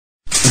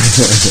And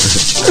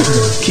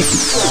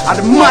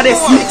the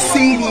maddest mix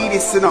CD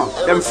this, you know.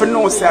 Them for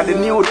no say the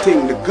new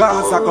thing, the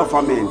Gaza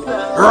Government.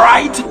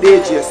 Right,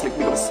 Djslick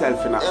with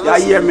yourself, you know. You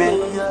hear me?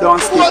 Don't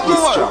skip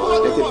this track.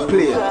 Let it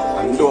play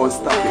and don't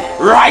stop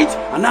it. Right?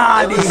 And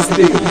all these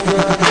things.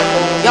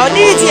 Yo,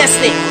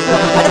 Djslick.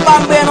 And the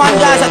Bambarian one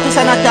Gaza to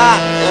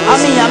Sanata. I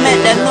mean, I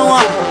met them no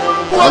one.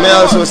 I may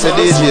also say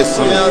Djslick.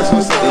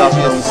 Love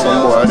you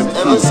some more. The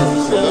peace.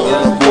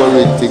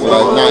 Boring thing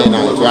like 9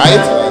 nights, right?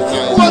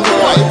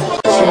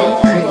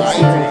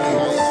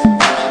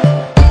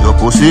 Your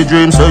pussy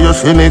dream, so you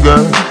see me,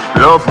 girl.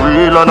 Love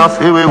real and I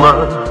feel we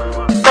well.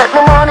 Take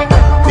my money.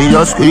 Me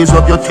just squeeze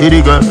up your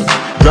titty, girl.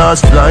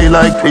 Just fly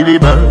like Philly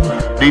bird.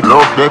 The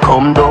love they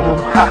come down.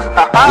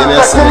 Give me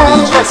a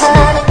second,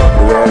 Djslick. The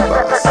real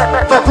boss.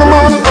 Take my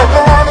money. Take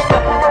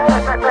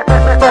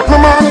my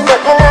money.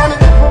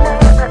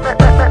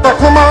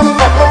 Take my money.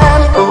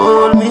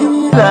 Hold me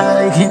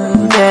like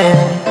you can.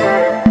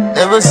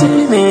 Never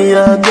see me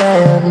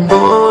again.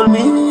 Hold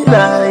me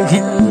like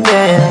you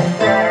can.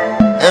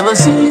 Never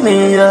see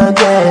me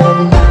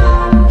again.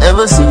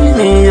 Never see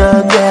me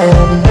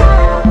again.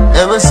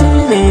 Never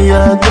see me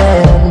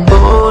again.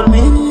 Hold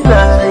me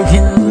like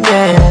you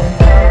can.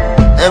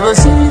 Never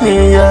see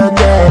me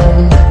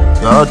again.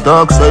 Your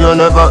dog say you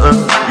never earn.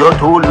 You're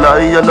too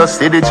lie and not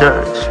see the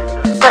church.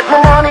 Take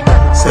my money.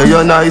 Say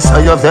you're nice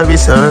and you're very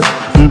certain.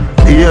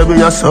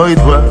 Baby, I saw it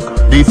work.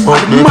 The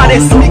fuck the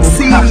maddest mix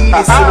CD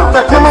this, you know.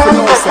 Them for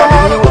no say the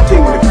new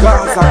thing, the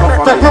Gaza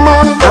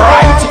Government.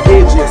 Right,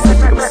 Djslick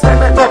with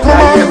yourself. You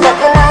hear me?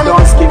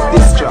 Don't skip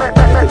this track.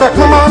 Let it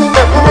play.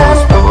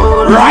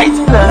 Right?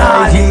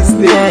 Nah, these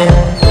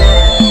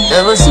things.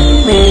 Never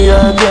see me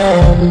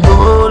again.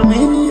 Hold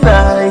me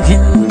like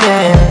you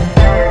can.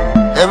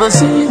 Never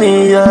see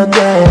me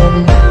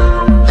again.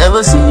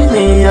 Never see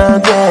me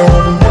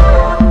again.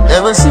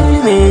 Never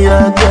see me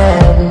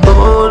again.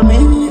 Hold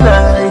me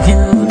like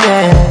you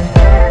can.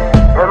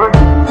 Never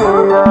see me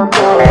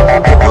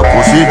again. Your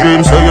pussy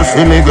dream, so you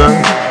see me, girl.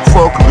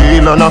 Fuck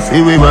real and I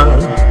feel we well.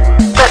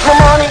 Take my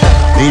money.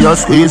 Me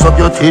just squeeze up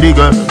your titty,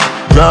 girl.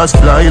 Just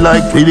fly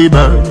like Philly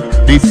bird.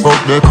 The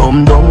fuck they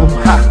come down.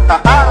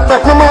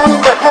 Take my money.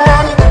 Take my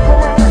money.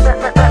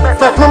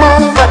 Take my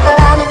money. Take my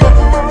money.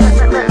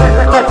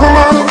 Take my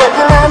money. Take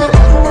my money.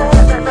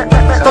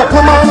 Take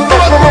my money.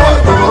 Take my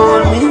money.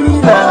 Hold me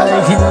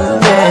like you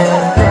can.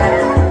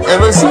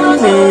 Never see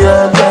me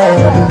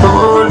again.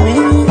 Hold me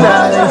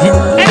like you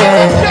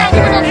can.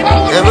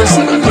 Never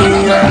see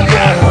me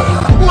again.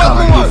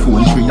 Call the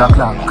phone 3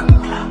 o'clock.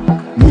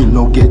 Me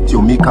no get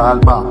you, me call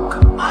back.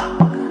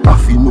 I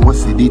feel no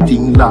say the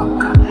thing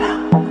lock.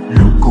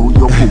 Look how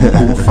your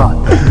boom fat.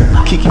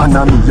 Kick and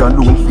a me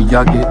alone for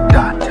ya get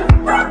that.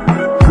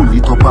 Pull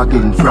it up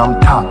again from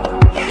top.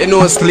 You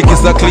know Slick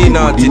is a clean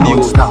out in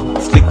you.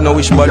 Slick no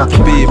wish bad to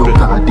people.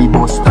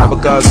 Because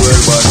world bad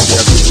they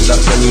are people that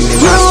can in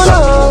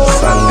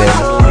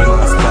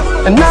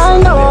And I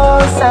know,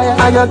 say,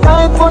 are you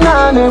tight for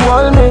nanny,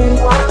 hold me?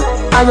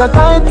 Are you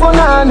tight for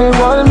nanny,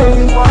 hold me?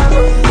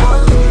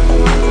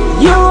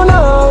 You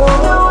know.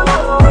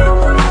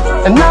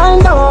 And I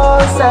know,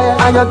 say,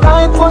 are you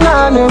tight for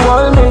nanny,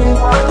 hold me?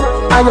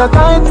 Are you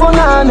tight for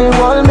nanny,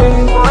 hold me?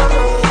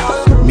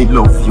 Me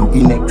love you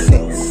in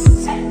excess.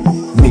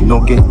 Me no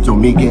get you,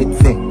 me get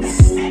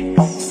vex.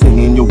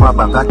 Sending you a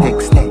bag of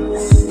text.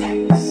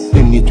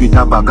 Send it with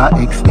a bag of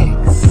XX.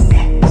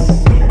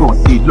 But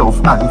the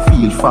love I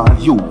feel for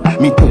you,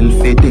 me tell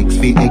FedEx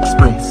fi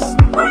express.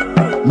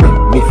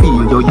 Make me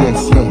feel your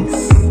yes, yes.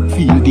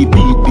 Feel the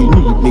beat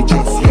beneath me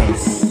chest,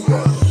 yes.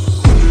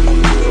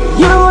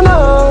 You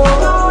know.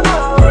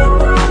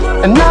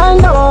 And I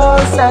know,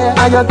 say,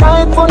 are you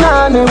tight for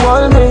nanny,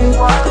 hold me?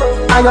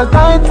 Are you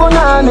tight for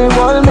nanny,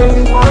 hold me?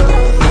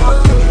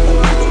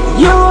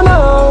 You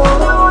know.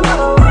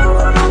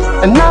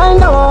 And I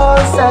know,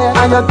 say,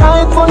 are you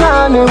tight for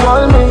nanny,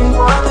 hold me?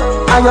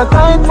 Are you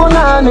tight for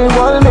nanny,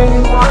 hold me?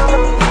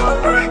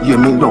 Yeah,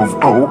 me love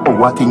how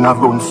a thing a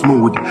run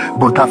smooth.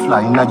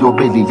 Butterfly in your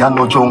belly, ya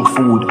no junk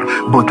food.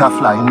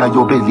 Butterfly in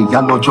your belly,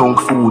 ya no junk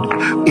food.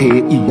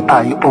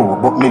 A-E-I-O,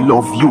 but me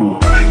love you.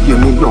 Yeah,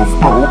 me love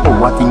how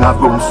a thing a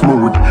run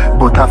smooth.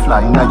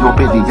 Butterfly in your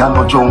belly, ya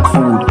no junk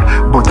food.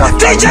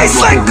 Butterfly in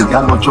your belly,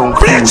 ya no junk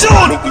food.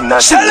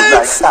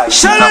 Shells,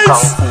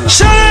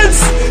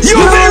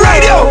 UV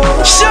radio,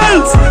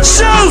 shells.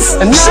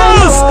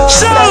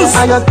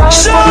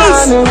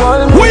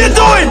 What you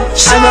doing?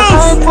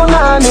 Shells.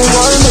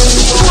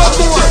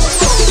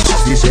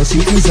 She says she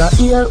is a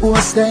ear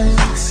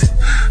hostess.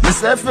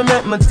 Myself to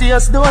make my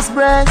taste those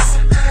breasts.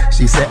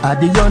 She said,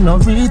 Adi, you no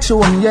reach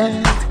home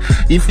yet.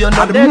 If you're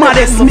not the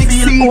maddest mix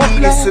CD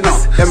this, you know.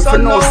 Them for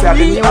no say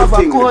the new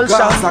thing, the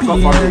Gaza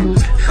Government.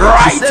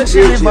 Right, she said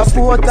she live a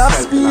port of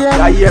Spain.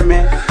 You hear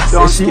me?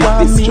 Don't she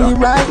want me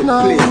right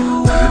now.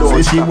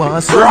 Say she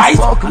wants some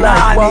fuck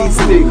like one.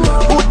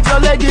 Put your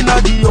leg in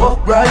the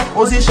upright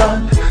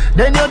position.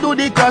 Then you do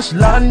the crash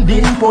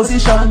landing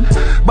position.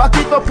 Back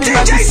it up in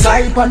the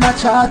sky on a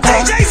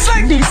charter.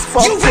 This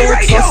fuck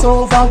takes us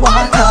over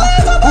water.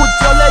 Put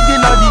your leg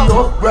in the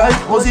upright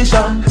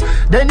position.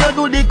 Then you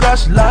do the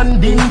crash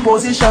landing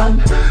position.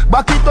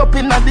 Back it up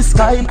in the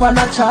sky on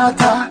a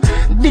charter.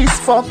 This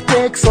fuck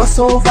takes us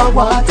over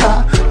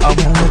water. I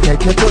wanna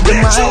take you to the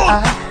mile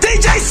high.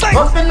 Djslick.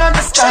 Up in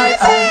the sky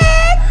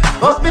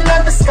high. Up in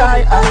the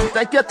sky high.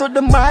 Take you to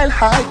the mile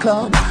high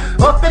club.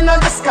 Up in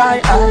the sky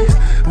high.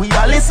 We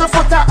are listen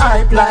for the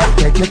hype like.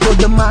 Take you to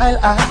the mile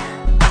high.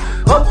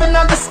 Up in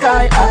the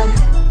sky high.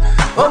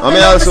 I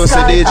may also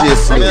say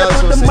Djslick. I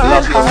also say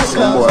Djslick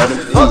some more.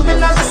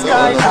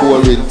 The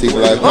boring thing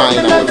like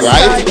 9 hours,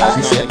 right?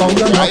 She said, "Oh,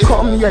 you not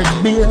come yet,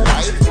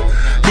 bitch."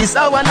 This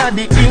are one of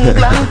the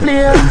England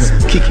players.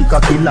 Kiki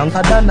cocky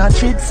longer than a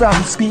treat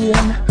from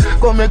Spain.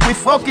 Come make me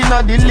fucking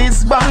on the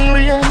Lisbon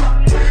rain.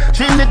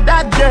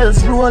 Trinidad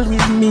girls roll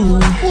with me.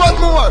 What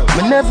more?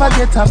 Me never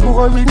get a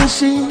boring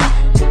she.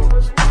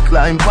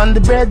 Climb on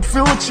the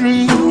breadfruit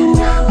tree.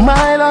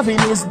 My loving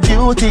is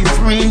duty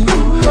free.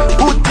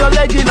 Put your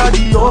leg in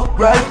the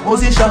upright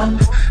position.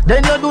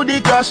 Then you do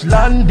the crash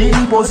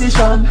landing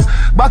position.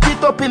 Back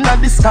it up in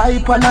the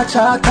sky on a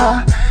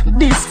charter.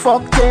 This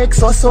fuck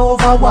takes us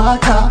over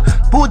water.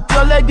 Put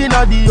your leg in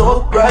the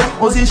upright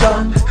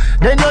position.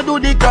 Then you do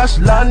the crash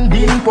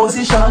landing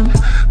position.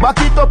 Back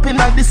it up in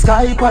the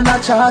sky on a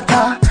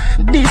charter.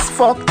 This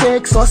fuck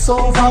takes us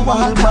over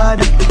water.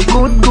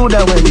 Good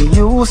when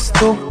you used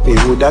to. We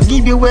woulda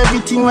give you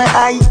everything where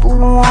I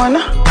own.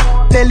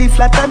 Belly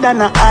flatter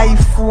than an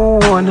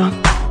iPhone.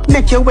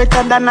 Make you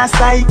wetter than a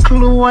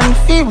cyclone.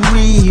 Feel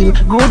real.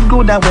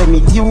 Good when we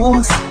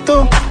used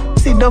to.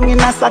 Sit down in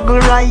a saddle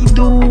ride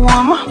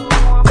home.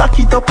 Cock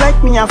it up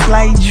like me a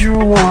fly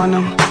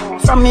drone.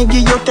 From me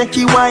give you take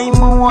you why me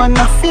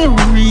wanna feel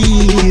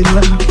real.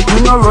 You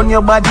no run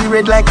your body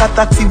red like a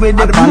taxi with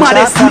the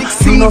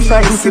panchata. You no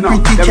frightened for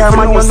pretty car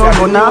man, you no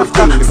run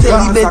after.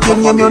 Celibate your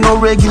name, you no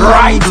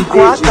regular middle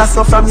quarter.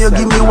 So from you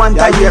give me one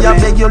time, you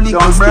beg your little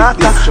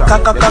brata.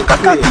 Cock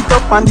it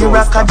up on the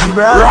rock of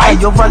Gibraltar.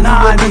 You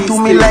value everything to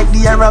me like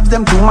the Arabs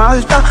them to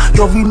Malta.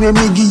 You will make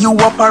me give you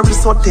a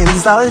Paris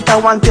Hotel's altar.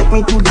 Want take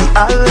me to the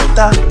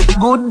altar.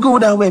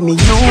 Good when me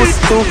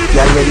used to.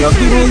 Yeah, when you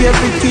give me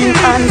everything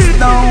hands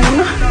down.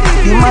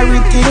 You marry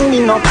thing, me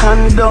no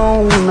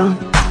condone.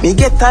 Me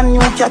get a new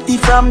catty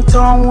from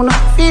town.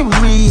 Feel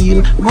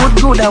real,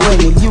 good when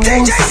me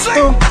used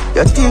to.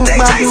 You think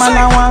bad man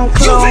I want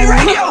clown.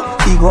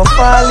 He go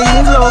fall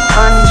in love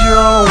and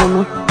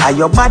drown. And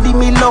your body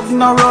me love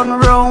no run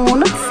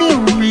round. Feel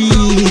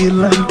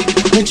real.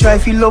 Me try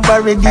feel love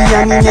already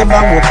and he never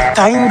walk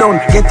time down.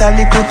 Get a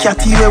little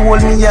catty we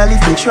hold me a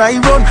little try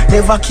run.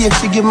 Never care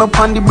she give me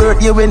upon the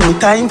birthday when me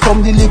time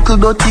come. The little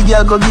dirty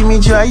girl go give me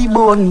dry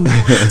bone.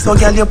 So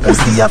girl your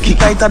pussy a fi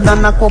tighter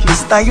than a couple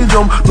style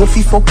drum. No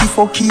fi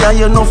fucky and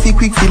you no fi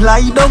quick fi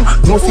lie down.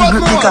 No fi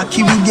grip like a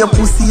key with your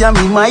pussy and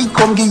me might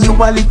come give you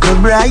a little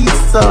bright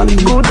sun.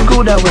 Good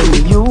when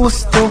you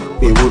used to.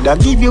 We woulda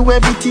give you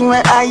everything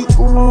where I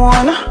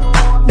own.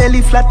 Belly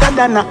flatter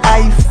than a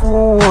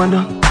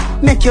iPhone.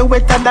 Make you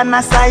wetter than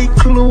a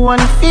cyclone.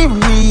 Feel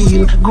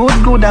real.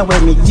 Good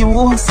when me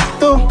used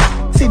to.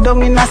 Sit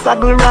down in a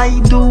saddle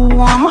ride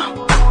home.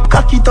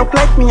 Cock it up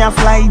like me a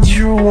fly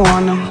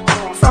drone.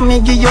 From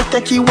me give you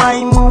take you why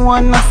me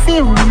wanna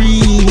feel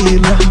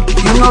real.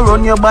 You no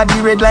run your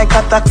body red like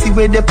a taxi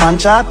with the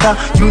panchata.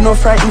 You no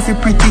frightened for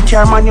pretty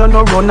car man, you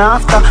no run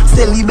after.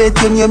 Celibate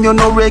your name, you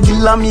no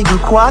regular middle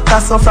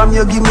quarter. So from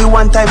you give me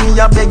one time, me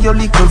a beg your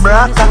little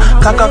brata.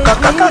 Cock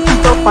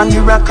it up on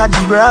the rock of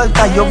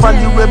Gibraltar. You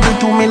valuable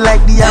to me like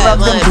the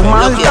Arabs them to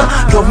Malta.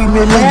 You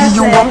will me give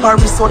you a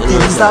Paris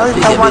Hotel's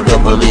altar. Want to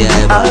go to the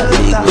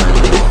altar.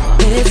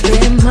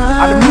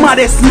 And the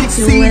maddest mix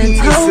CD,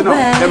 you know,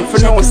 them for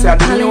now say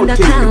the new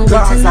thing, the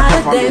Gaza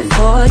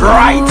Goverment.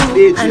 Right,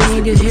 I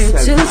need you here to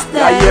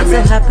stay.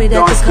 So happy that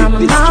you're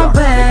coming my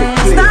way.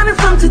 Starting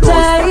from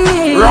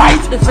today,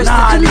 right, the first of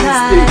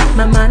July.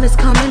 My mind is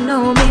coming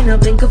on me, no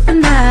blink of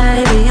an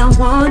eye. Baby, I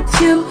want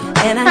you,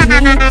 and I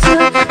need you.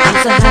 I'm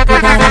so happy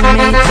that I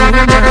made you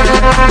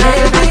mine.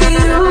 Baby,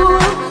 you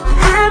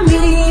and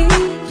me,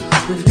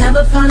 we've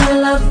never found a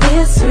love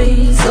this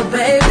sweet. So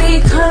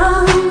baby,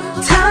 come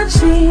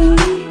touch me.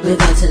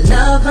 Without your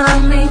love,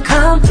 I'm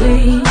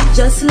incomplete.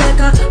 Just like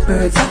a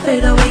birds that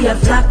fade away, I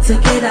flock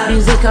together.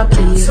 Music I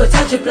please, so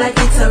touch it like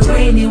it's a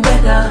rainy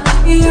weather.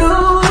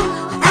 You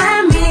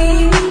and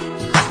me,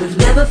 we've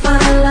never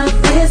found a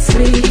love this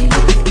sweet.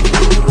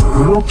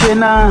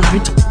 Broken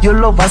heart, your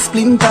love a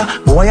splinter.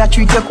 Boy, I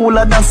treat you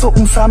cooler than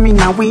something from in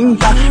a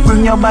winter.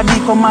 Bring your body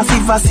come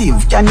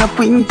massive, can you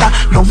printer?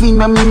 Loving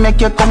when me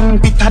make you come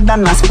quicker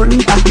than a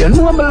sprinter. You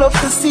know I love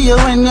to see you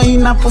when you're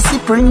in a pussy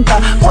printer.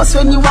 Once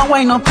when you a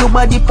wind up your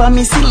body for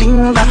me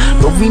cylinder.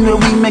 Loving when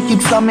we make it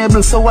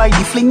flammable, so I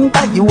the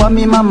flinter. You are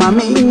me mama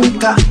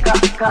minka.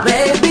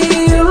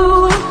 Baby,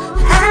 you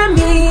and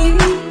me,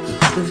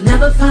 we've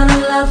never found a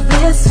love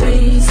this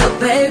sweet. So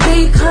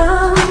baby,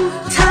 come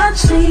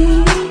touch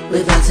me.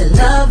 Without your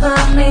love,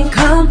 I'm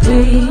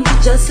incomplete.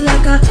 Just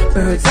like a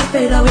birds of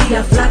feather, we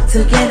are flock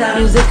together.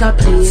 Music I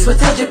play,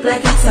 sweat I drip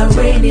like it's a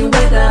rainy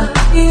weather.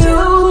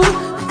 You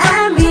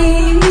and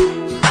me,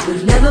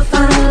 we've never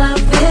found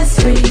love this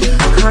sweet.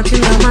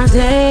 Counting on my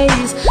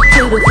days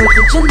till the 4th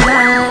of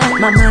July.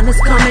 My mind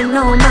is coming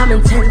home, I'm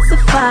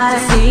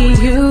intensified. See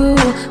you,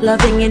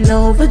 loving in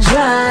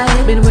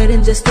overdrive. Been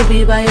waiting just to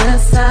be by your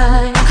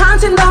side.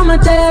 Counting down my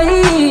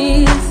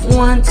days,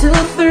 1, 2,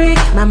 3.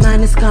 My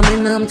mind is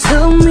coming home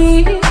to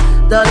me.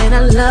 Darling, I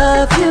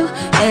love you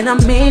and I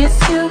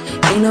miss you.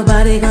 Ain't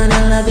nobody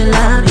gonna love you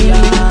like me.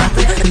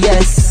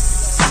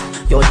 Yes,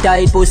 your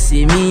tight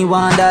pussy, me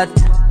want that.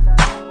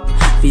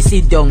 Fi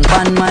sit down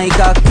on my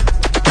cock,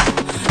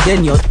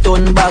 then you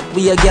turn back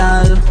with a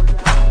girl.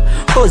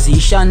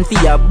 Position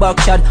for your back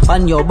shot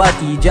on your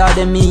body jaw.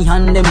 Them me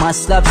hand them a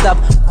slap.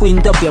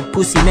 Quint up your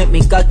pussy, make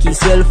me cocky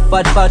swell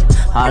fat.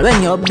 All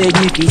when you beg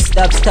me fi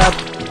stop.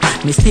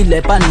 Me still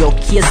up on your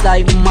case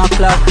like my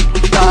clock.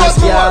 Cause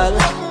girl,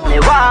 me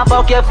want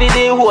fuck you for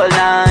the whole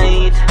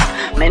night.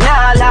 Me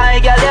nah lie,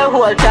 girl, the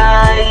whole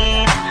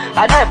time.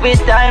 And every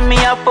time me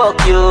a fuck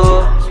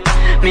you,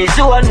 me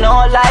zone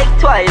no like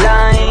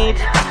twilight.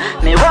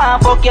 Me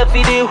want fuck you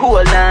for the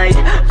whole night.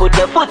 Put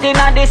your foot in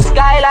the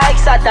sky like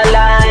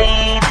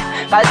satellite.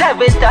 Cause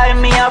every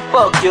time me a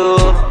fuck you,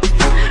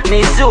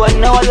 me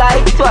zone no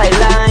like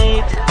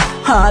twilight.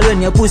 All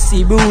when your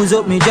pussy bruise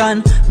up me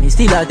John, me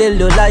still a tell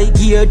you like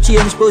gear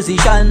change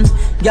position.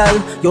 Girl,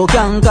 you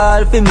can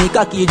call for me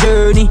cocky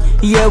journey.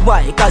 Yeah,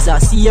 why? Cause I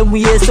see him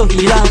way so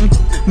long.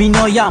 Me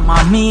know ya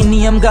my main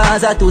name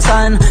Gaza to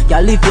son.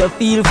 Girl, if you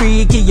feel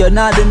freaky, you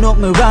not do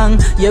me wrong.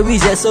 You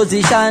is a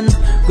position.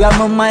 Grab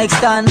my mic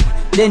stand,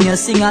 then you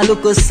sing a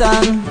local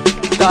song.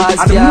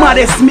 Cause the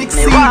maddest mix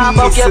CD,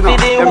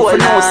 them for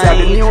now say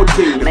the new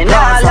thing. Me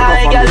nah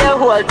lie, girl, the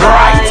whole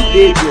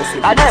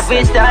time. And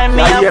every time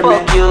me a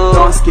fuck you,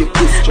 don't skip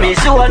this track. me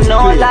so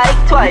know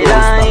like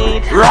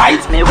twilight.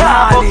 Right? Me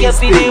want fuck you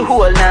for the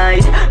whole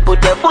night.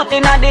 Put your foot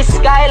in the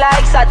sky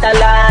like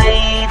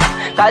satellite.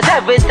 Cause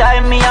every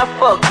time me a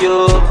fuck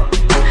you,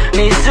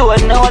 me so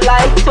know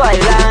like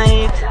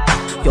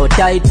twilight. Your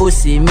tight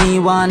pussy, me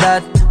want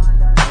that.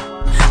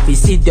 Fi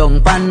sit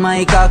down on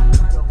my cock,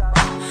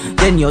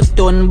 then you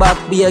turn back,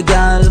 be a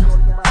girl.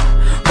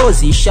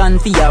 Position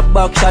for your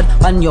back shot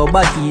on your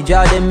body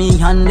jaw. Them me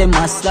hand them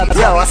a slap.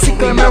 Yo, I see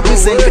them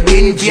represent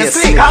the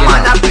Djslick. I'm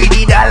on a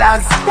pretty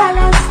dollars.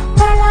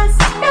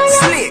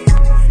 Slick.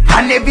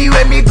 And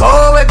everywhere me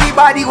go,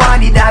 everybody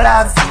want the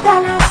dollars.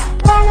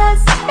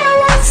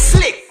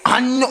 Slick.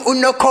 And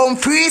no come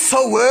free,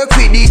 so work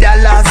with the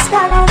dollars.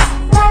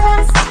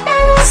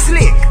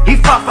 Slick.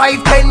 If a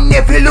 5, 10,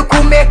 if you look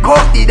who make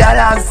up the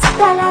dollars.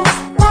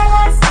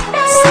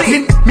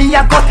 Slick. Me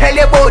a go tell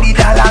you about the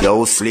dollar.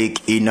 Yo,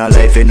 Slick, in a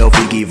life you know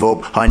fi give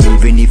up. And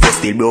even if you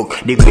still broke,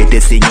 the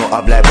greatest thing you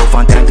have life. But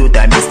from time to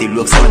time you still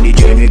looks on the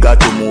journey. We got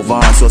to move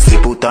on, so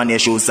Slick, put on your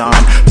shoes on.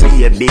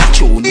 Be a big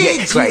tune,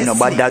 yeah. Right now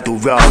but that too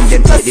wrong.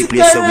 Them take the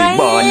place so we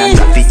born, and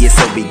that fit is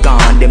so we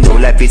gone. Them no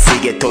life is to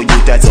get to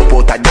youth and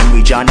support at them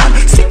region.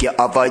 And sick you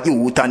have a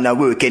youth and a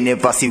work you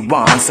never see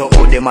one. So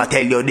all them a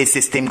tell you the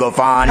system go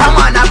on. I'm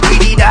on a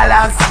pretty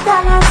dollars.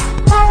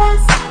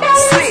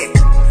 Slick.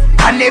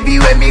 And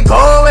everywhere me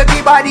go,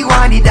 everybody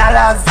want the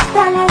dollars.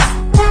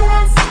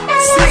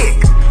 Slick.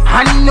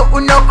 And no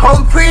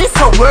come free,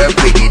 so work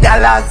with the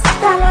dollars.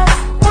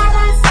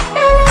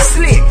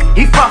 Slick.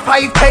 If a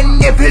 5,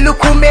 10, if you look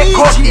who make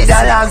up the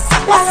dollars.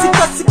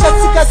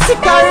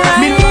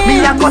 Me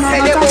a go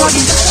tell you about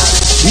the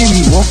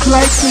Me walk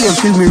like slave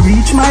till me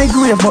reach my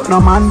grave, but no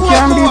man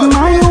can dig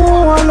my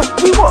hole.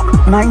 We walk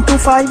 9 to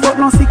 5, but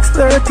no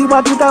 6:30.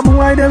 But with a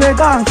boy they we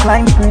gone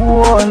climb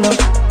wall.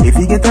 If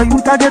you get a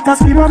youth, I get a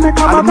speeder, make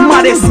a back. The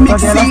maddest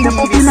mix CD,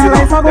 them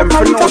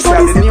for now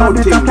say the new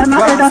thing.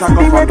 Gaza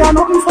Goverment.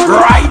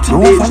 Right?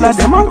 Don't follow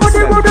them and go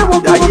there.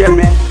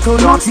 So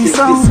not the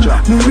sound,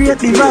 me rate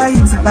the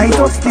vibes, light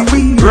up the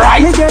weed.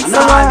 Right? Me get so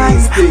high,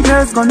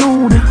 girls go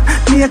nude,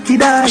 make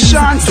it eyes.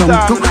 Jump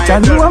to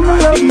Janu, me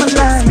love my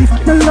life,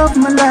 me love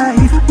my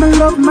life, me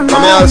love my life.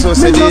 I also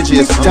say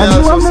DJs,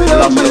 I also say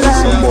love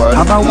some more.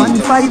 About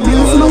 1.5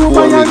 bills, no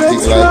buy a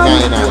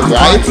restaurant.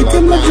 I'm party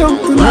my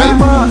jump to my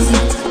boss.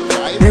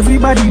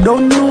 Everybody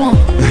don't know,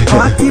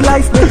 party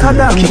life better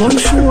than gun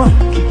show.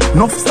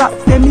 Nuff stop,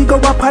 then me go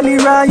up on the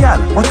royal.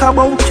 What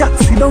about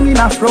cats, sit down in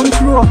a front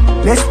row.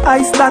 Less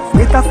ice that,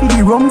 better for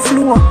the rum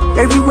flow.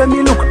 Everywhere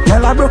me look,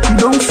 y'all a broke it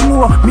down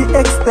slow. Me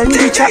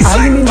expenditure,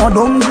 I me no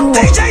don't grow.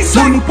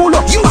 Money pull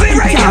up,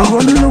 pocket can't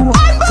run low.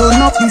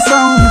 Turn up the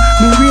sound,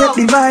 me rate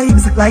the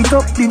vibes, light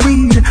up the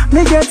weed.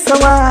 Me get so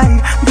high,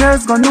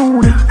 girls go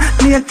nude,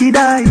 naked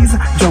eyes.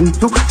 Jump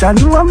to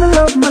Janu, me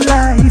love my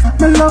life,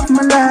 me love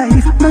my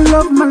life, me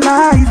love my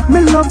life, me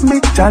love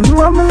me Janu,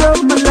 me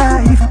love my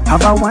life.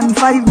 Have a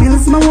 1.5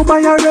 bills, me will buy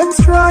a red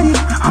stripe.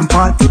 I'm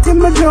party till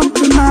me jump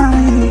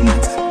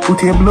tonight.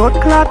 Put your blood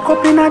clot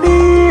cup in the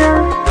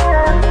air.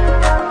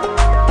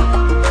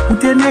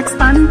 Put your next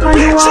hand on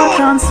the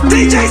water and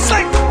sleep.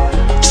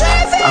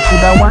 I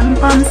coulda one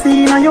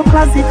fancy in your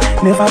closet.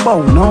 Never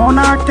bow none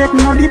or take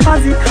no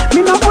deposit.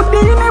 Me no put the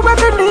anywhere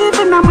believe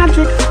in a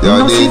magic.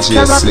 Yo,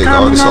 Djslick,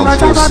 all the some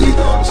pussy.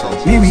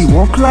 Me we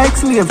walk like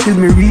slave till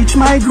me reach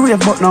my grave,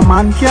 but no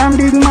man can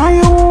dig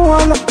my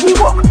hole. Me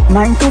walk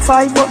 9 to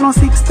 5, but no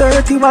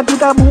 6:30. What do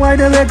the boy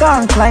the leg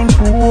and climb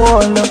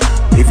pool?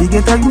 If you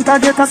get a youth, I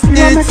get a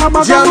skill. Make a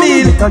bag of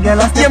money. Get a girl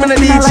a step in a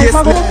life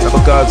of it.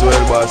 Because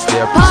well, boss, they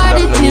are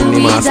Party pushing till up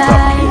we and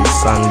die.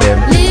 sang them.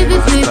 Live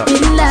it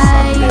flipping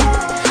life.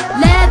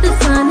 Let the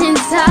sun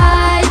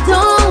inside.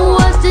 Don't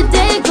watch the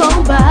day go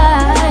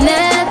by.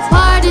 Let's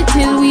party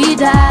till we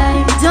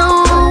die.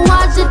 Don't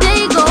watch the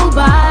day go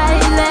by.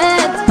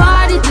 Let's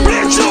party till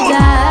we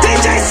die.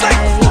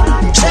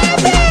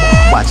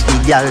 Watch the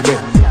girl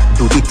there,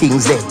 do the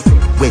things there.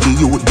 Where the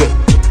youth there,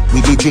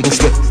 with the drinks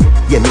there.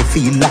 Yeah, me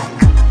feel like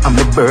I'm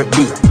my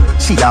birthday.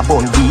 She a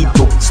bun beat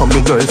up, so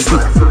me girl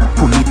sit.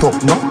 Pull it up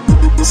now,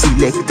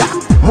 select that.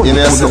 Money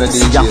pull up,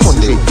 see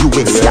 $100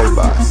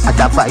 US. At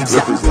the vibes,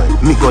 yeah.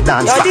 Me go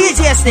dance back.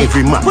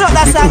 Every man,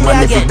 every woman,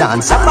 every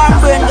dancer.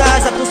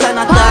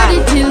 Party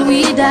till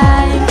we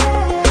die.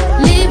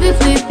 Live it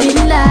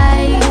flipping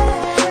life.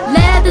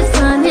 Let the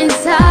sun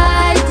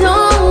inside.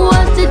 Don't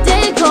watch the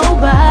day go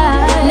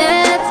by.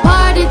 Let's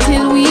party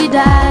till we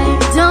die.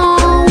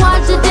 Don't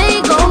watch the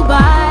day go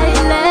by.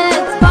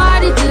 Let's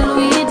party till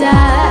we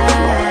die.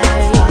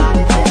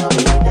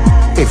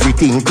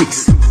 Everything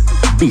Chris,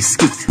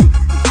 biscuit.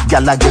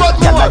 Gala get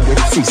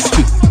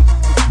frisky.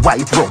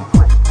 White rum,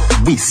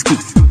 whiskey.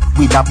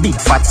 With a big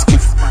fat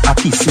spliff, a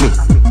kiss me.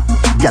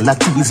 Gala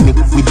tease me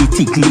with the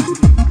thick lip.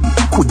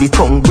 Could the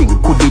tongue ring,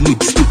 could the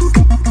lipstick.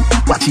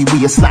 Watch the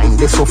waistline,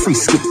 they so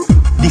frisky.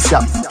 This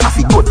up, I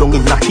fi go down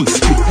in the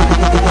history.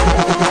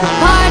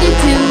 Party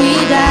till we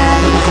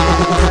die.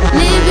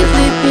 Live it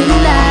flipping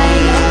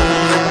life.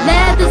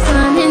 Let the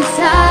sun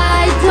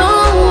inside.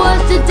 Don't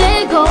watch the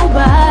day go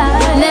by.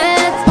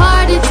 Let's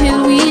party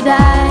till we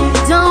die.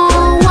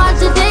 Don't watch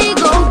the day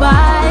go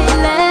by.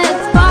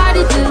 Let's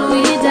party till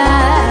we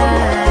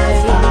die.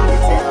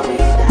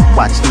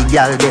 Watch the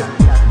girl there,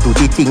 do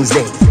the things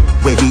there.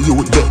 Where the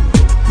youth there,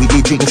 with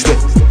the drinks there.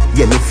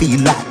 Yeah, me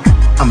feel like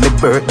I'm my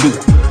birthday.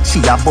 She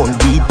a bun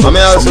beat up,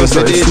 also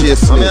so me say girl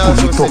sit. Pull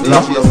it up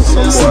now,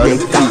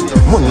 select that.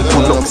 Money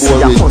pull up, see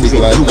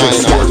 $100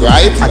 US,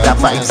 yeah. At the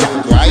vibes,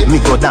 yeah. Me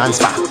go dance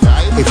back.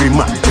 Every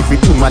man, every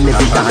woman,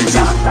 every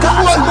dancer.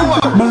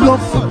 Me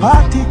love for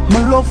party, me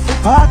love for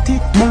party,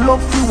 me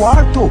love for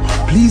war too.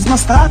 Please no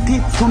start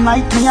it.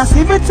 Tonight me a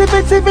sip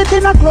it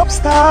in a club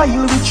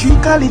style. With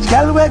 3 college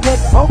gal we get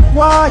fuck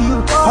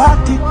wild.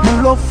 Party,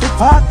 me love for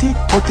party,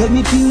 but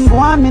anything go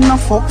on me no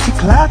fuck for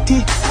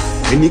clarty.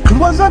 Any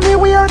clothes on me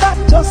wear that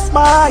just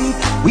buy it.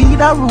 We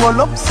da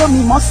roll up so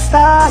me must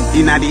style.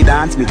 Inna the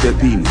dance me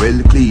step in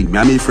well clean. Me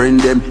and me friend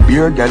them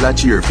beer gal a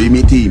cheer for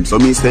me team. So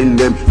me send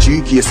them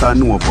 3 case of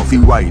no puffy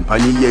wine.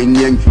 Pani yeng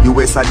yeng,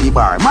 US at the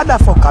bar.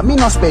 Motherfucker me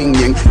no spend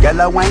yeng. Gal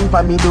a wine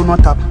pa me do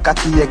not tap,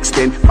 cocky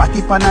extend.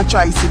 Party pan a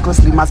tricycle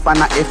slim as pan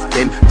a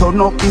F10.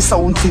 Turn up the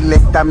sound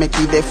selector make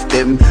it def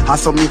them. And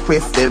so me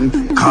quest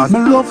them. Cause me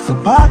love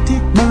for party,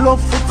 me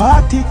love for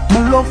party, me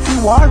love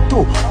for war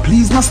too.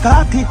 Please no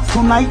start it.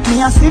 Tonight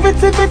me a sip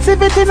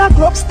it in a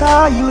club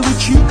style.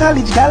 With 3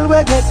 college gal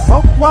we get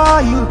fuck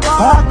wild.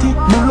 Party,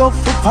 me love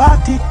for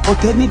party,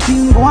 but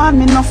anything go on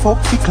me no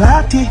fuck for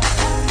clarty.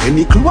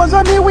 Any clothes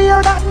on me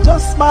wear that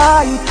just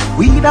buy it.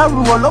 We da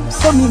roll up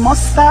so me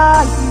must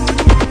style.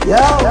 Yo,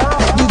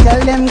 the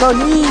girl them go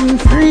lean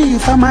free.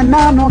 From a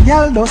nano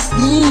girl does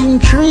steam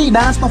tree.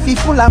 Dance no fi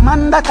full of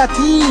man that a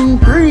team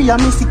free.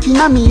 And me sick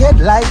inna me head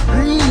like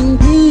green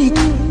tea.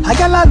 A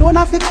girl alone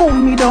a fi cool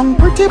me down.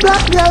 Pretty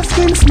black girl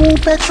skin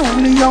smooth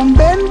petroleum.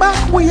 Bend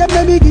back way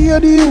maybe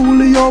give the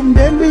helium.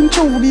 Then ring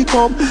through the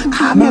cup.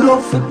 Cause me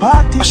love for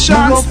party, me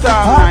love for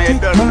party,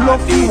 me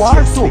love for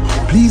war so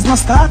please no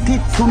start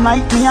it.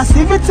 Tonight me a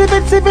sip it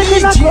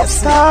in a club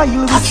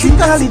style. With 3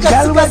 college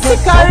girl we get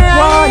fuck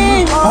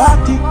wild.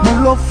 Party, me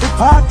love for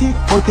party,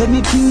 but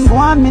anything go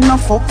on me no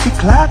fuck for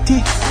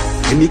clarty.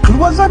 Any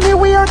clothes on me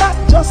wear that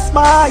just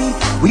buy it.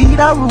 We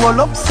da roll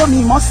up so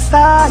me must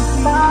style.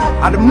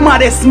 And the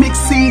maddest mix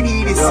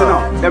CD this, you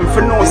know. Them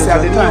for no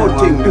say the new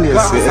thing. The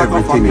Gaza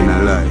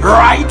Government.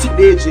 Right,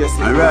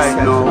 Djslick. Right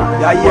now.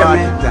 Yeah,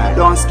 yeah, man.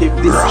 Don't skip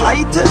this.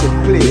 Right, the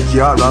play.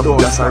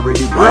 That's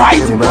already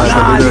right.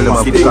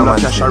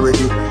 That's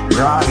already.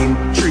 In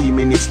 3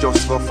 minutes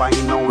just for find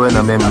out. When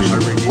a memory.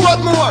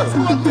 PORTMORE.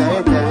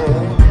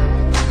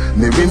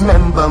 Me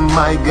remember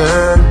my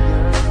girl.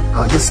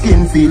 How your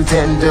skin feel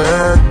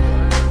tender.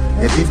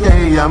 Every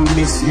day I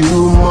miss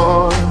you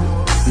more.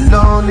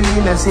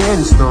 Loneliness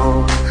in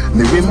store.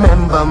 Me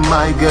remember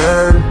my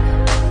girl.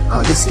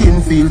 How your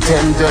skin feel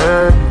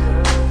tender.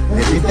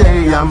 Every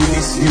day I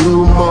miss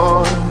you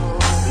more.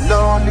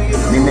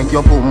 Me make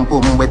your boom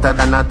boom wetter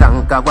than a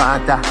tank of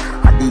water.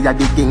 Addy a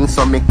the king,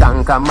 so me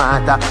conquer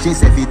matter. She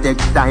say fi take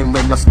time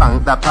when you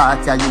spank the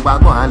party. You a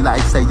going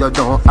like say you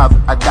don't have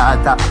a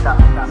daughter.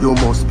 You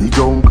must be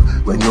drunk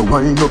when you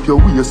wind up your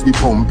waist, the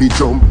pumpy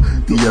jump.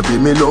 Baby,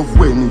 me love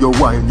when you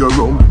wind your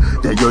rump.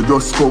 Then you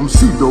just come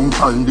sit down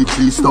on the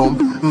tree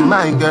stump.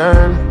 My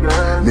girl,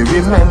 me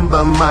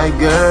remember my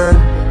girl.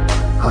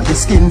 How your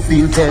skin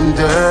feel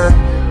tender.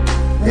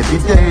 Every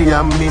day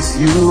I miss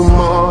you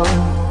more.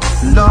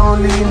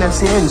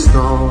 Loneliness in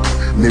store.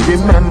 Me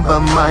remember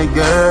my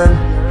girl.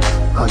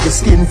 How your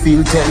skin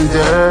feel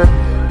tender.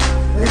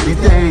 Every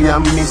day I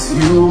miss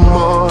you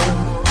more.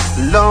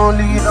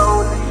 Lonely.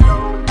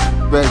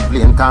 Well,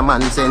 blame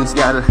common sense,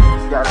 girl.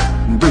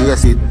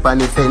 Brace it on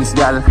the fence,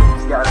 girl.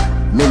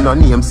 Me no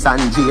name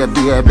Sanjay,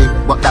 baby,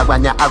 but that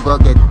one ya I go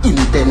get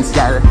intense,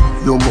 girl.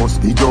 You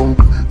must be drunk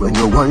when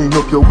you wind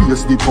up your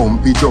waist, the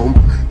pumpy jump.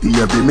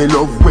 Baby, me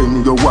love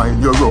when you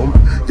wind your rump.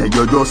 Then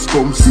you just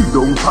come sit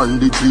down on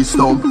the tree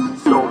stump.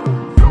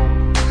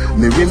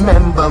 Me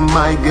remember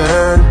my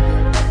girl,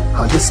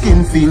 how your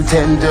skin feel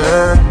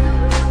tender.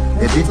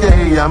 Every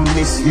day I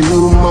miss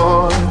you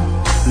more.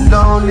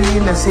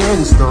 Loneliness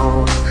in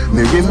store.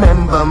 Me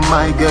remember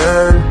my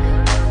girl,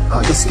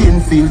 how your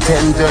skin feel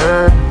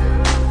tender.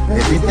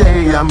 Every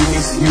day I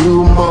miss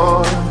you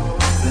more.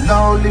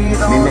 Lonely.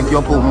 Me make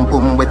your boom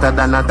boom wetter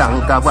than a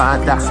tank of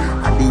water.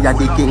 Addy a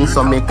the king,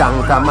 so me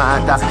conquer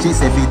matter. She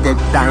say fi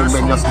take time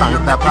when you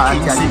spank the party.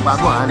 And if I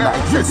go on like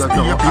say you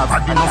don't have a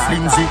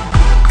flimsy.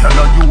 Tell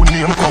her you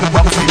name come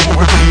back for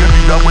more.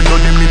 Baby, that when you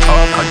let me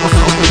talk and you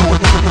front door.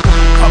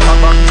 Come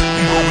back,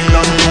 you go in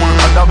and door.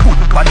 And a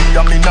good body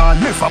and me nah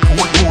left a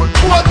PORTMORE.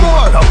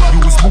 That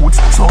use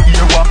boots, so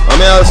here what. I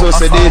may also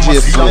say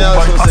Djslick.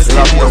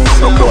 Slap down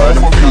some boy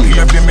and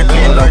please.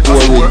 Poor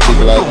will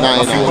take like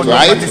 9 hours,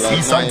 right?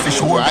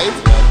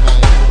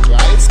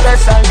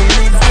 Special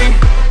delivery.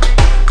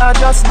 I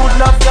just would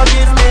love to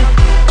give me.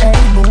 Hey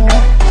boo,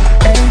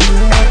 hey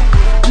boo.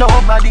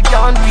 Nobody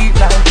can beat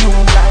like you,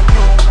 like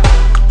you.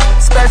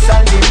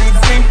 Special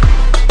delivery.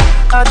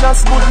 I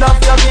just would love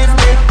to give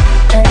me.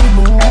 Hey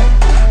boo,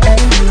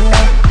 hey boo.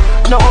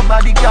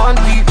 Nobody can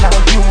beat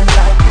like you,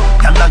 like you.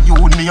 Tell her you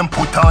name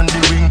put on the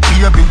ring.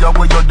 Baby, the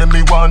way you dem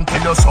me want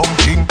tell you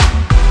something.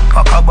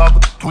 Pack a bag,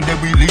 today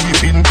we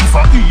leave in. If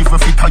I even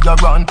fit a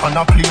run on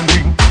a plane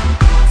ring.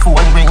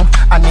 Phone ring,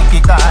 and Nicky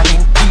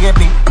calling.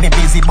 Baby, me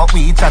busy but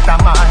we chat a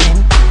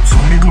morning. So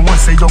me know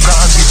say you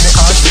gone with me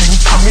heart ring.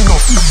 And me no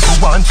even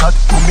want chat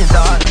to me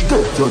darling.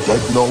 Take your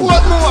dead now.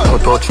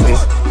 Don't touch me,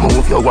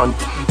 move your one.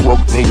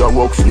 Walk me your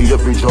walk,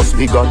 slavery just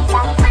begun.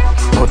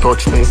 Don't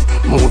touch me,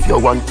 move your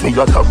one. Me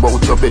a talk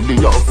about your belly,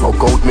 you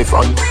fuck out me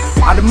fan.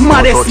 And the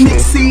maddest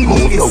mix CD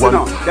is, you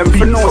know. Them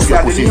pronounce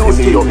that the new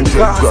thing, the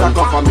Gaza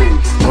Government.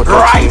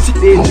 Right,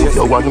 move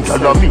your one,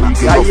 tell me,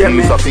 give your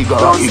face a figure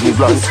in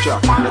England.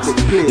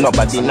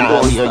 Nobody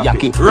now hear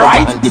yaki.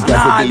 Right, and the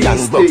Brazilian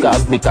broke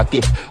off me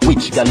cocky.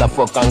 Which girl a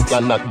fuck and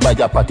cannot buy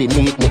a party?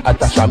 Meet me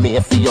at a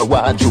chamois for your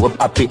wardrobe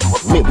happy.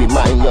 Me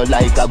remind you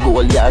like a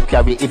goal you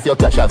carry. If you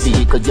crash a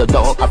vehicle, you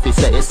don't have to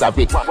say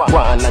sorry.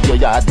 One of your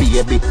yard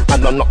baby.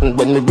 And no nothing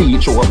when we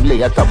reach home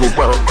later we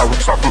work out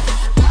something.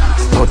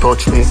 Don't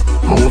touch me,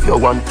 move your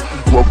one.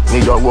 Walk me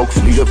your walk,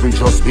 slavery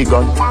just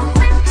begun.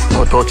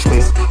 Don't touch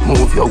me,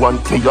 move your one.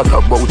 Me a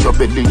talk about your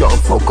belly, you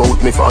fuck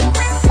out me fan.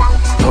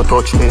 Don't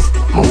touch me,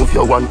 move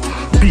your one.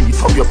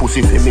 Beat up your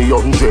pussy for me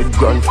 100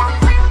 grand.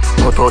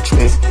 Don't touch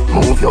me,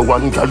 move your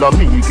one. Tell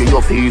me, give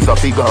your face a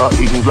figure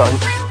England.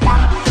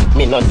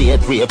 Me no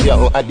date rape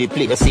you at the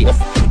place safe.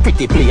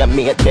 Pretty player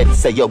mate bet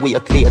say you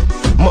wait late.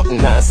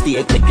 Mutton and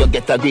steak make you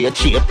get a great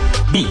shape.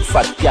 Beef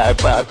at car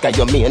park at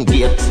your main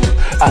gate.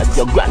 As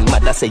your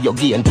grandmother say you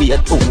gain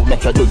weight. Oh,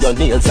 make you do your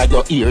nails and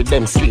you hear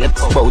them straight.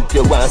 About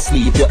you want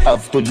sleep you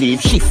have to leave.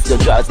 Shift your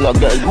jaws no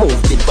girl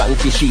move the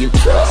panty shield.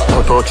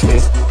 Don't touch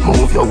me,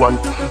 move your one.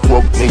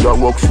 Walk me your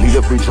walk,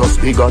 slavery just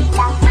begun.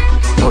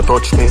 Don't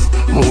touch me,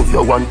 move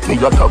your one. Me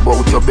a talk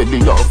about your belly,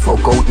 you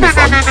fuck out me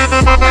fan.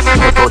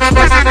 Don't touch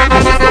me,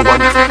 move your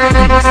one.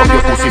 Beat up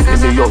your pussy for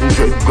me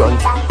 100 grand.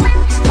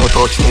 Don't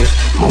touch me,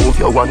 move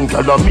your one.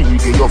 Tell me,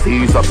 give your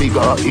face a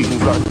figure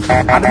England.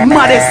 And the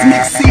maddest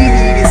mix CD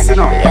this, you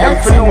know. Them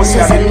pronounce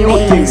that the new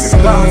thing, the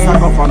Gaza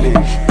Government.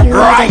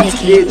 Right,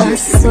 Djslick.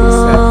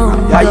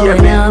 Yeah, hear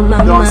me?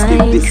 Don't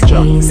skip this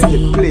track, let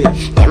it play.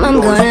 Them I'm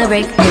gonna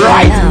break me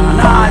right, down.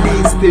 and all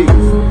these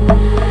things.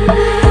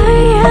 I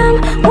am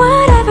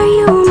whatever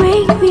you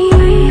make me.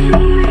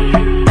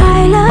 I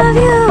love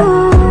you.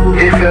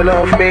 If you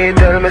love me,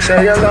 tell me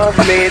say you love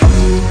me.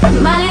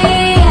 My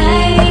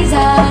eyes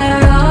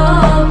are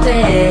open.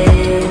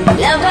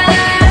 Lover,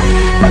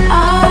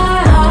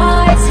 our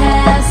hearts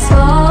have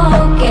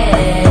spoken.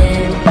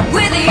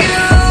 With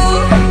you,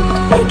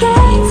 the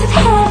gates of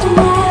heaven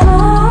have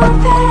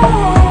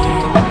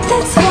opened.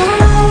 That's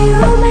why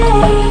you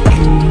make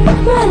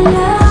my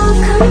love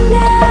come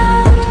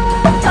down.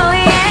 Oh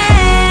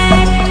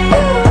yeah,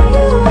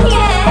 ooh,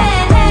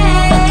 yeah,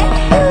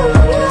 ooh,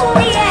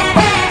 yeah,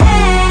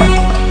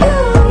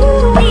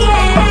 ooh,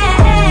 yeah.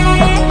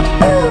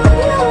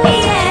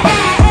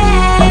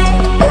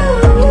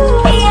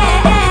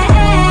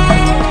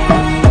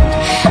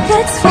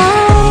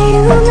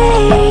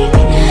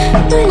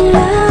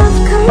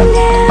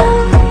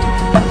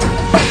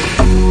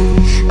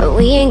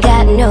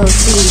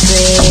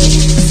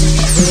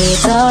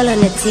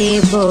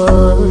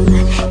 unavailable.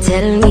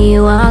 Tell me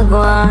what go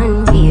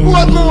on, baby.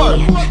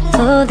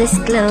 Full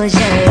disclosure,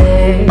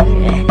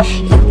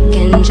 you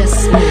can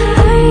just me. I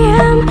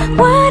am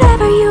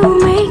whatever you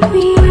make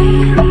me.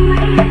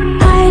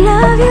 I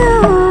love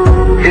you.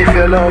 If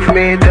you love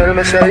me, tell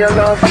me say you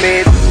love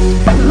me.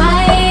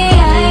 My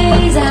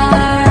eyes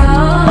are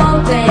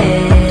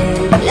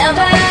open,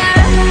 lover.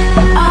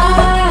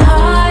 Our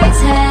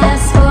hearts have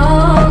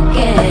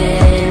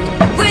spoken.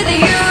 With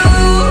you,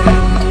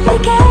 the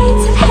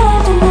gates of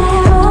heaven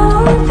are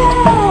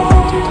open.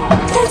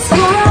 That's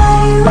why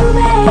you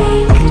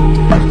make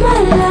my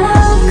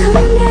love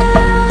come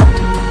down.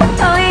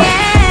 Oh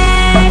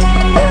yeah,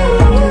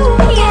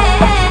 ooh,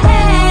 yeah,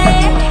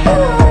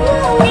 ooh,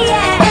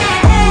 yeah,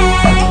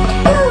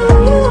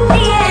 ooh,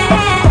 yeah,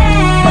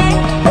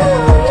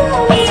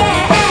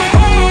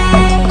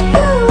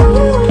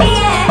 ooh,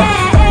 yeah.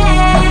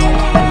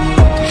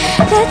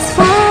 That's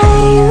why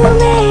you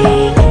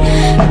make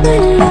my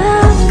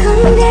love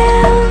come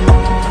down.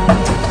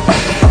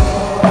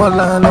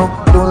 Volano,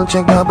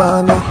 Dolce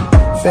Gabbana,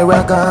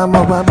 Ferragamo,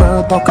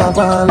 Roberto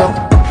Cavallo.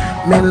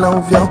 Me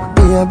love you,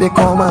 baby,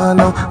 come on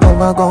now.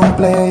 Never gon'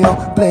 play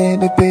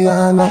the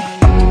piano.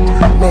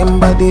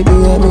 Remember the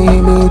day me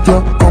meet you,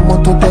 como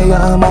tu te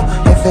llamo,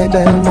 jefe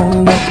del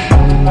mundo.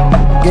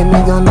 Give me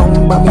your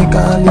number, me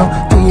call you.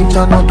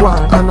 Teacher not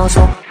one, I know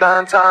so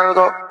dance I'll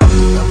go.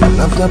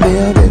 Love your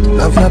baby,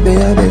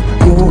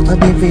 you are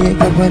the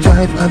vehicle we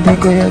drive and the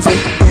crazy.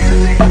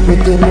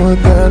 With the new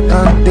girl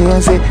and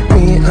Daisy,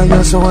 me and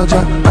your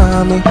soldier,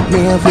 army,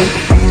 navy.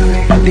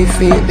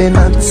 Defeat the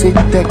Nazi,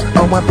 take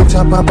our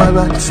picture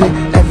paparazzi.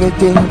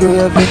 Everything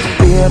gravy,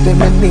 baby,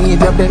 me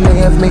need you,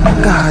 believe me.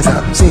 Gaza,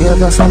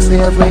 save us and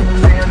save me.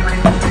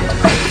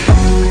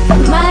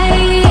 My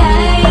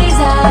eyes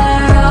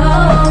are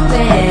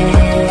open,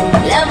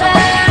 lover.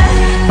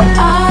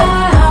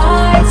 Our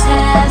hearts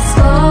have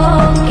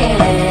spoken.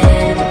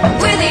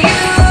 With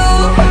you,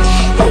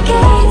 the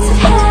gates of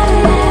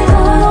heaven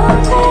are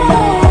open.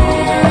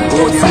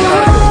 That's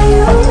why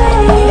you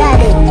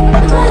make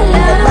my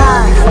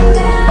love come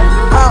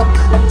down.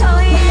 Oh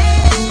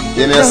yeah.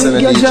 You know, son of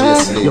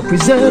Djslick. You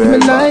preserve my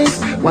life.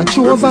 Watch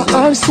over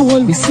our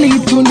soul, we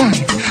sleep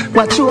tonight.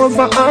 Watch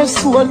over our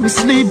soul, we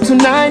sleep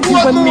tonight. You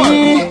and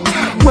me,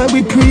 where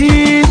we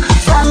pray.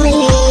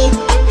 Family,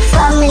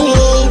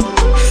 family,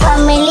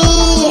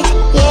 family.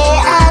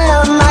 Yeah, I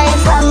love my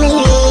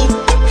family.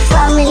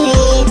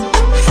 Family,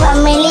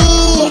 family.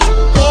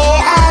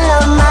 Yeah, I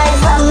love my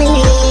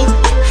family.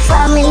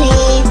 Family,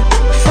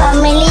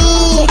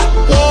 family.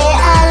 Yeah,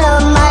 I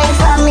love my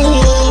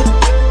family.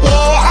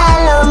 Yeah, I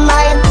love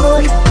my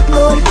good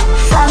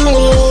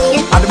family.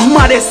 And the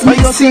maddest me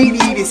CD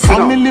this, you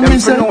know. Them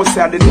pronounce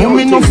the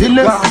new thing,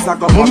 the Gaza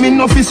Government.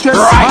 No fi stress,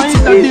 Right,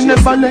 my daddy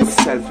never left.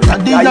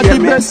 Daddy are the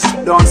best.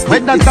 Where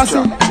that I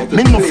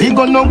me no fi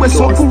go nowhere,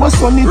 so who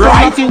was on it or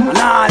nothing.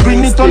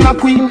 Bring it on a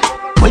queen.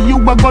 What you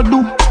a go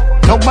do?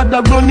 Nobody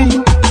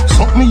running.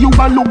 Something you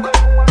a look.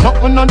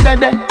 Nothing on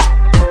dead.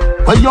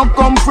 Where you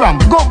come from?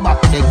 Go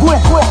back there, go.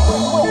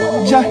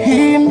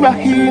 Jahim,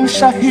 Rahim,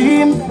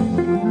 Shahim,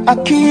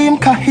 Akim,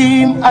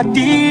 Kahim,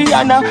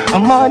 Adiana,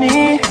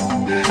 Amani,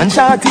 and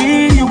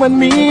Shati, you and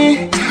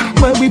me,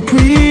 where we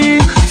pray.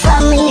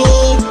 Family,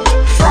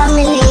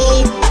 family,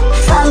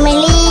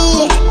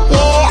 family.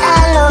 Yeah, I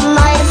love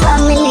my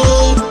family.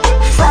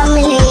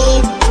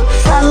 Family,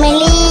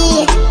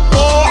 family.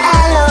 Yeah,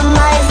 I love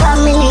my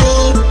family.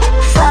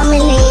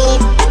 Family,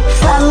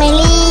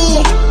 family.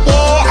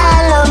 Yeah, I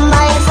love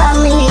my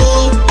family.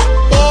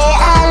 Yeah,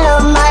 I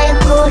love my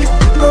good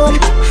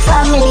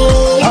family.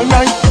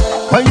 Alright,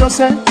 what you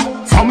say?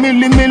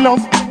 Family me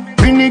love.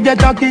 Bring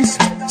get a kiss,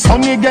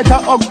 Sonny get a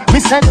hug. Me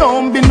say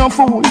don't be no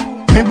fool.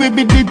 Me we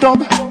be the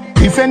dog.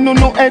 If you know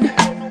no head,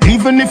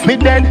 even if me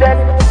dead.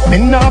 Me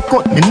nah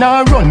cut, me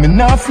nah run, me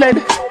nah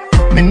fled.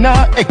 Me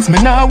nah X, me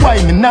nah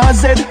Y, me nah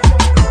Z.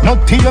 No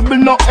table,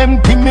 no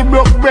empty, me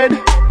broke bread.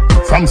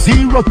 From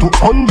 0 to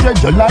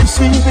 100, your life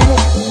sweet.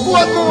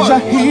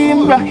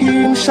 Jahim,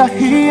 Rahim,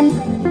 Shahim,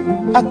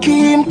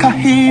 Akim,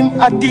 Kahim,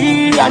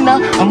 Adiana,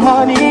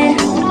 Amani,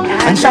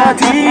 and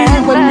Shati,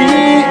 you and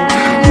me,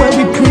 where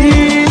we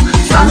pray.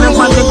 Can I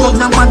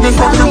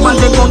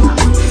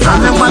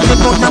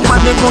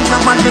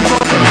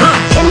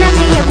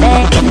be your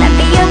babe? Can I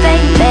be your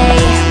baby?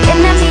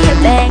 Can I be your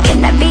babe?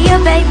 Can I be your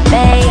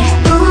baby?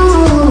 Ooh,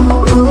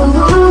 ooh,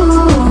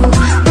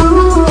 ooh,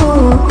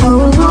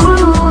 ooh.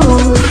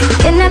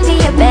 Can I be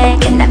your babe?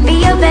 Can I be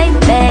your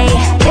baby?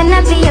 Can I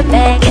be your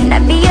babe? Can I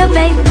be your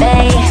baby?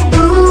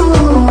 Ooh,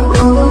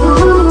 ooh,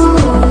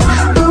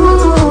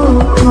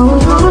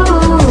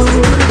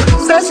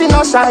 ooh. Says she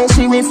no shy,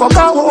 she will fuck a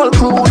whole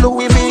crew.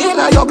 Louis V in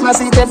your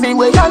closet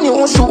everywhere, your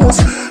new shoes.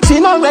 She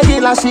no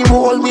regular, she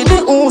roll with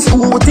the ooze.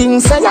 Who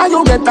things say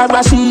you get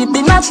her, she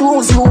be not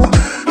choose you.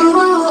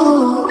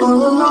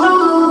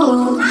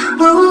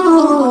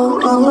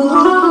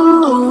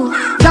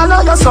 Girl,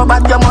 know you so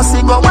bad, you must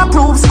go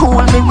approve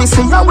school. Me we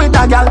see you with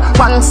a girl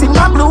once in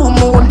a blue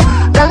moon.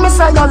 Tell me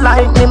say you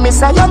like me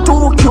say you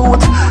too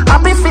cute.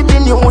 Happy for the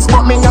news,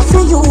 but me have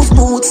to use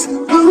boots.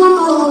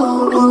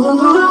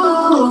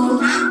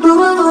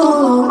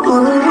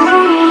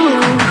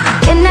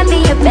 Can I be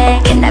your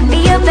babe? Can I be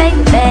your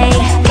baby?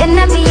 Can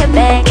I be your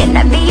babe? Can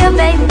I be your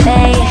baby?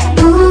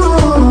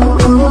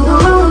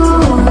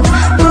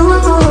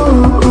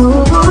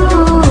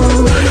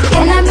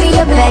 Can I be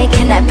your babe?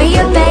 Can I be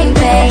your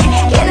baby?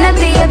 Can I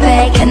be your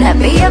babe? Can I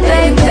be your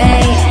baby?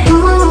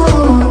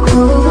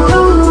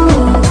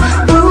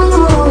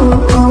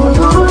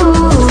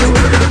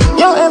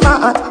 You ever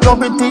you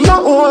pretty, you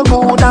all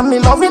good, and me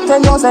love it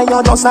when you say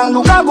you just a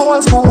look a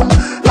gold spoon.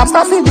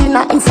 Lobster for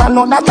dinner if I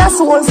know that a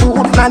soul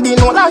food. Now the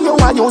know that you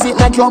a use it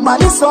make your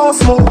body so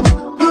smooth.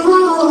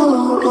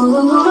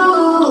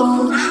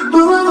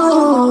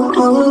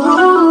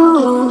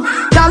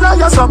 Girl,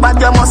 you so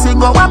bad you must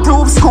go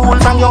approve school.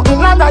 From your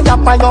inner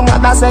diaper your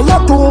mother say you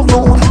too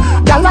rude.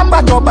 Girl, I'm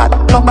bad, you bad,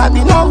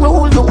 nobody no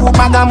rule you.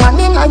 Bag a man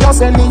in your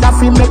cell, you have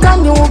to make a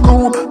new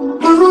group.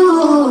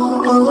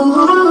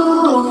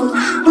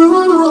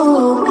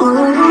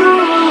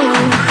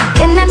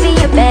 Can I be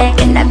your babe?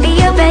 Can I be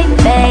your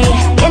baby?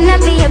 Can I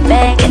be your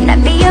babe? Can I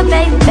be your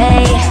baby?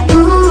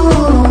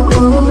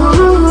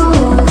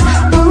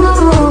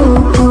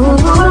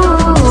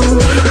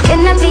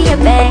 Can I be your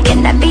babe?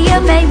 Can I be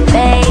your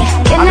baby?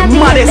 Can I be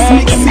your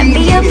babe? Can I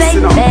be your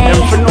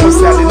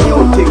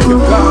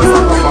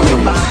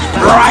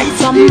Right,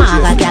 some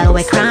maga girl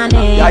we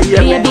cranny.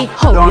 Baby,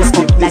 how you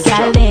fuck that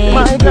girl day?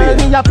 My girl,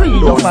 me a pre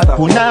you fat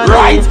punani.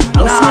 Right,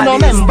 just me no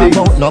member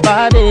about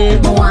nobody.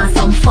 Me want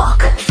some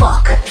fuck.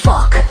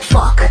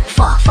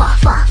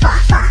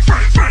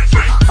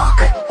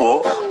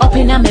 Up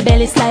inna me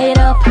belly slide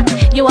up.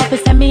 You have to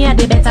send me a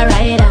the better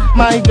rider.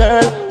 My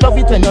girl, love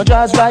it when your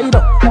jaws ride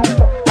up,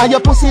 and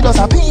your pussy does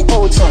a peep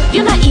out so.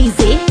 You not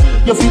easy.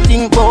 You fit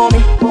think about me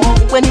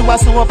when you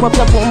was so up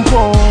your pum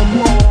pum.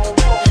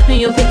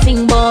 You fit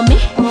think about me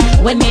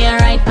when me a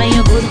ride by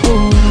your good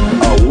boom.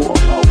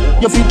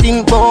 You fit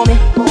think about me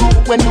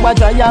when you a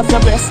dry off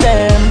your breast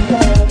them.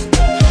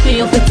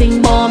 You fit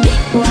think about me.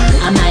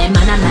 I'm my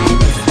man, I'm my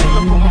best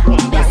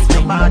friend. Best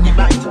friend.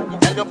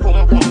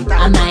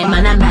 I'm my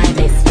man, I'm my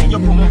best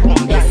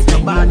friend. Best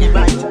friend.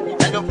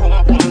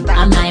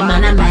 I'm my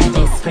man, I'm my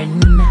best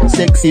friend.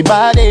 Sexy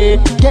body,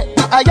 get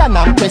the iron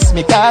and press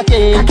me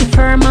cocky. Cocky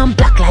firm and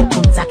black like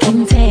Kunta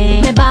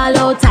Kinte. Me ball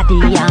out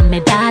Taddy and me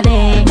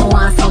daddy. Me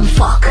want some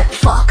fuck.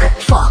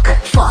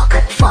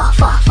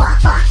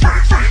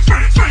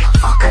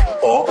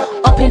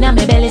 Up inna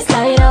me belly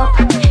slide up.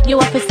 You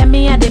have to send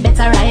me a the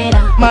better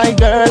rider. My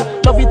girl,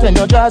 love it when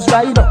your jaws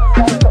ride up,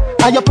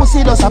 and your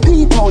pussy does a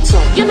peep out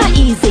so. You not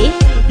easy.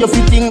 You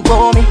fit think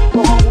about me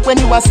when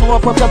you was so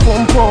up your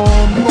pum pum.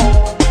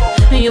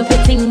 You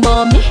fit think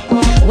about me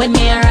when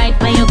me a ride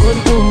by your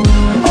good boom.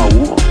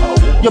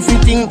 You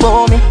fit think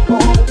about me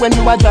when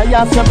you a dry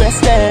off your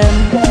breast them.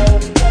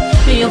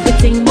 You fit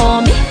think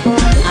about me.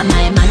 I'm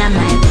my man, I'm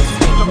my best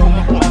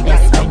friend.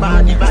 Best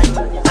friend.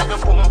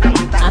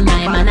 I'm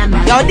my man, I'm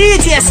my Yo,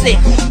 Djslick,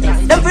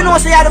 them fi know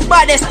say you're the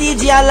baddest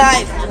DJ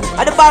alive.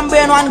 At the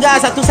Bambarian one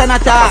Gaza to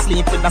Sanata.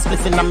 Sleep with a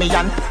spliff in me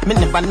hand. Me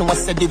never know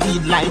said the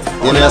weed light.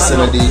 You know,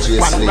 send a DJ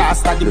one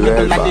rasta the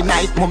middle of the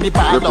night. Mommy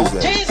ball out.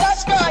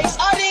 Jesus Christ,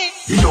 Ali.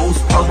 Yo,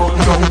 abon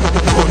down,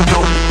 bun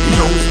down.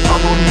 Yo,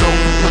 abon down,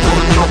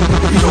 bun down.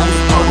 Yo,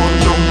 abon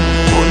down,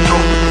 bun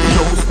down.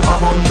 Yo,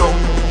 abon down,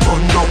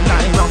 bun down.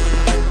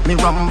 Me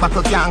run back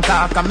a can't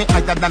talk, and me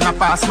higher than a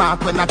pass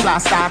mark when a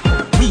class start.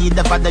 Weed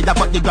never there,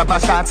 but the grab a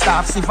short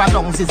staff. See for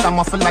lungs is a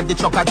muffle like the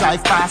truck a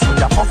drive past. So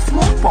ya puff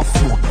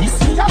smoke, this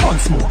me a run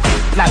smoke.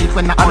 Like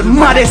when a the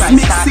maddest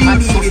mix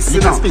CD this,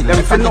 you know.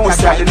 Them for no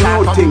say the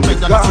new thing, the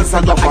Gaza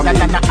Goverment.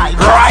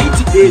 Right,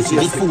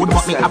 the food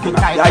but me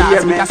appetite. Yeah,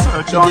 hear me?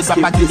 Don't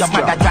skip this job.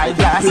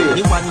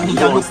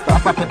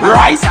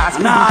 Right,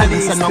 nah,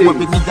 these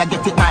things. Get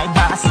it my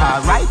boss.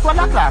 Right, one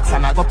o'clock,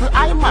 and I go to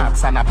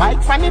IMAX, and I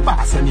bike from the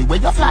boss. Anyway,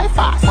 you fly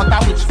fast. But I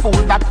which fool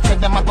that said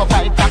them I go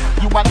bite that.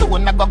 You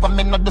alone, I go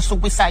me not the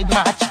suicide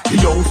match.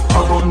 Yo,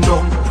 abon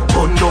down,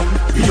 bun down.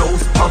 Yo,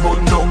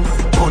 abon down,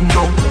 bun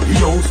down.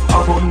 Yo,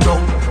 abon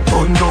down,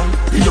 bun down.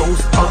 Yo,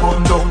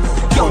 abon down.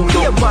 Yo,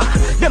 here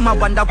them a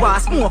wonder why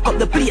smoke up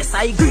the place.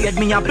 I grade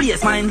me a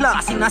blaze, mine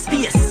glass in a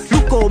space.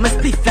 Look how me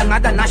spliff younger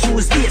than a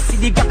shoes base. See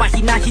the grabber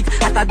in a hit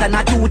hotter than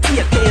a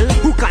two-tail tail.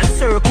 Who can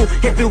circle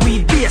every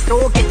weed base?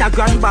 So get a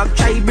grand bag,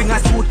 try bring a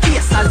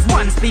suitcase. As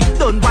one split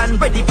done, one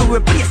ready to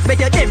replace.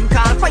 Better them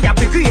call fire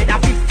brigade a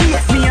big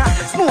face. Me a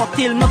smoke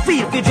till me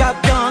feel fi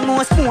drop down.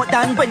 More smoke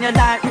than when you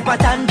like rip a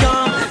tan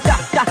down.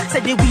 Doctor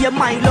said the way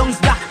my lungs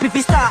black. If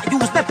you start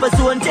use pepper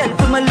zone gel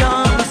for my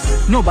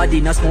lungs. Nobody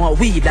no smoke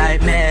weed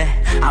like me.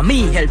 And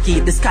me help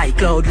keep the sky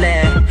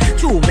cloudless.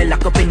 True me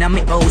lock up in a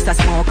me house to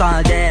smoke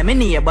all day. My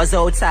neighbors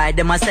outside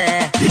them a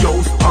say The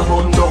house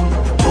abon down,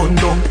 bun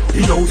down.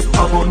 The house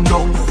abon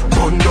down,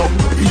 bun down.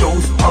 The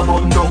house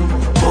abon down,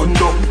 bun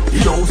down. The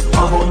house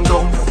abon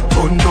down, bun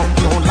run down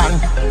no land.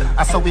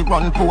 I saw we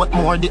run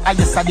Portmore, the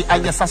highest of the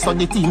highest. I saw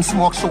the team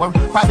smoke sure.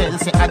 Pavel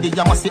say Adi,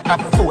 you must see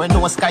up 4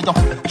 no sky.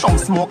 Chunk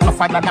smoke no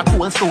fire than a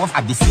coal stove.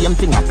 At the same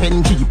thing a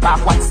pen G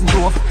park Watson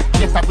Grove.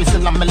 Get a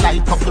whistle and me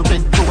light up the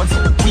red doors.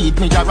 Weed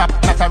me a rap,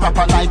 not a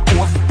rapper like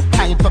Cove.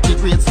 Tight up the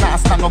grades, now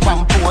stand up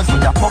and pose.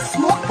 Me a puff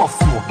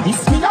smoke,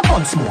 this me a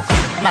gun smoke.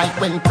 Like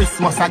when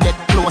Christmas I get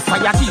close.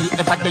 Fire key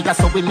ever there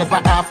so we never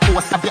have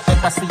force. Have you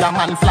ever see a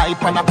man fly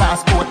on a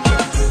passport?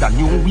 The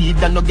new weed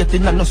that no get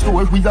in no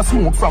store. We a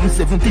smoke from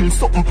 7 till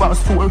something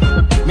past 4.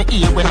 Me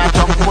hear when I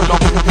jump pull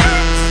up.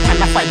 And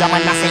the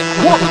fireman I say,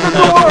 walk the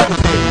door.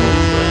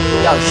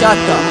 Yo, shut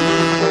up.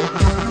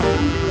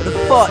 What the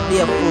fuck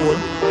there, fool?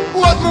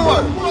 What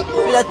more?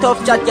 Feel a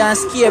tough chat can't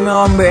scare me,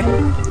 hombre.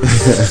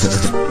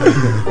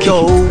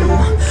 Yo,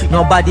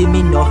 nobody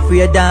me no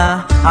afraid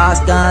of.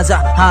 Ask Gaza,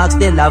 ask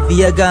De La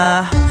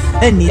Vega.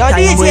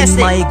 Anytime when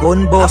my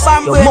gun bust,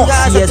 you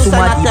must hear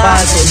somebody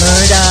pass a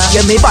murder.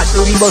 Yeah, me bad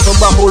to rebound some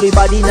holy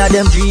body na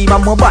them dream.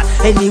 I'm a bad.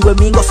 Anyway,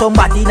 me go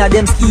somebody na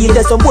them scheme.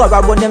 There's some more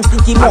around them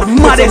stinky mouth.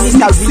 Maddest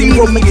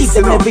mixtape. Me give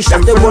them every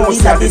shot the world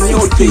is at the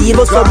 16.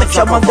 But some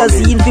extra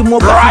magazine fi more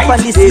back on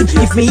the scene.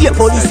 If me hear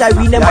police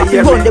siren, them have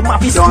to run, them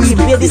have to scream.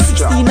 Play the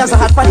 16 as a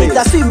hot panic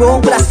that swim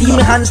round. But I see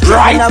me hands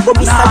dry and I go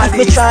be sad if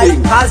me try.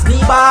 Cause me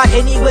bad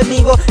anywhere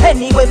me go,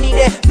 anywhere me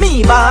there.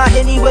 Me bad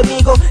anywhere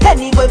me go,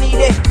 anywhere me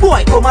there.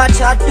 Boy come on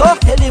chat, yo,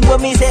 tell him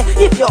what me say.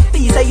 If your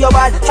piece say you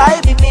bad,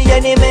 try be me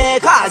enemy.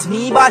 Cause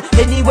me bad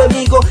anywhere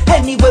me go,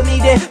 anywhere me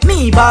there.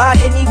 Me bad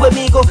anywhere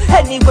me go,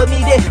 anywhere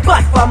me there.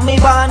 Bad from me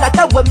bad,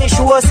 that's what me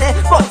sure say.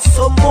 But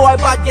some boy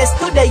bad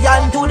yesterday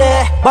and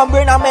today.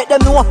 Bambrin I make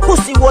them know,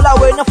 pussy wall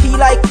away no feel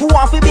like. Who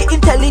want to be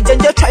intelligent,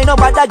 they try no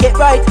bad get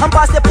right. And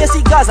pass the place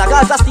in Gaza,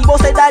 Steve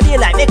said that they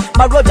like make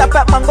my road up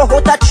mango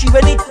hot a tree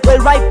when it well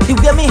ripe. The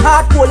way me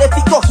heart cold if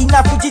it go in a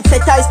frigid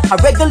set eyes. A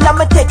regular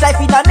me take life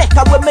in a neck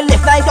and when me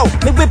left night out.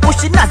 Me we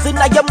pushing nothing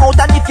in your mouth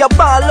and if you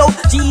ball out.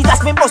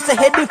 Jesus me bust a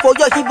head before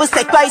you even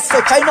say Christ.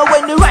 So try know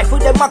when the rifle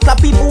them a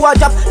clap people a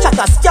drop. Shot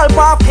a scalp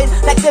off head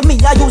like say me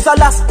a use a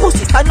last.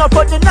 Pussy stand up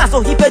on the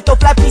nozzle, he bent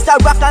up like piece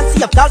of rock and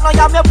see if that now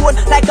you me bone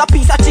like a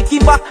piece of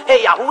chicken back.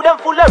 Hey ya who them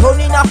full of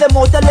running off them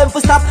out, tell them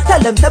for stop. Tell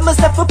them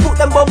myself for put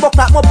them bumbo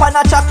clap up on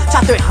a chop.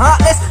 Chattering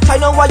heartless, try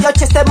know why your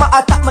chest them a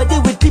attack me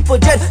deal with people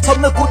dread. So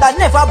me coulda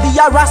never be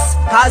a ras.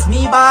 Cause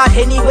me bad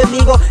anywhere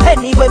me go,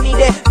 anywhere me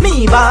there.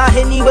 Me bad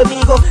anywhere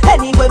me go,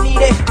 anywhere me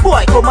there.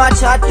 Boy come and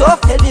chat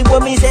tough, tell him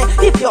what me say.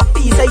 If your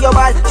piece say you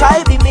bad,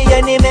 try be me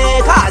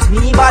enemy. Cause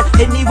me bad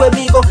anywhere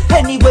me go,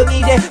 anywhere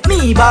me there.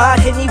 Me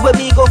bad anywhere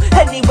me go,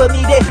 anywhere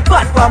me there.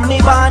 Bad from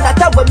me bad,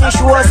 that's what me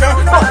sure say.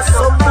 But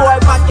some boy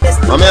bad yes.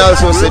 I may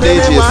also say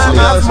Djslick,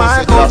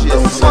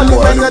 some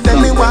boy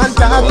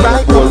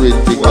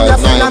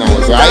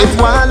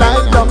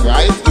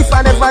right? If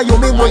I never you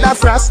me woulda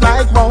frost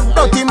like bone.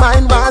 Dirty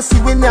mind want see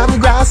when I'm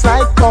grass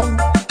like corn.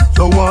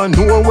 You want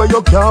know where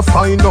you can't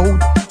find out.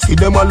 See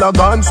them all a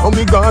gone, so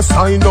me gon'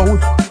 sign out.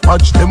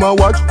 Watch them a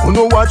watch, who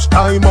no watch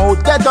time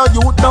out. Get a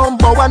youth down,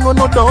 bow and who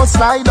no don't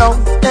slide out.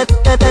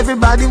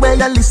 Everybody where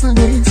you listen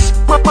this.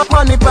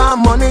 Money for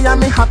money and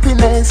me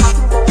happiness.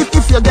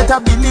 If you get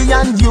 $1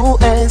 billion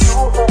US,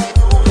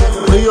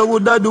 what you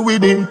woulda do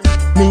with it?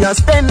 Me a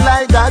spend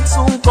like that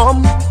soon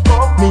come.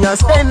 Me a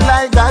spend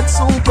like that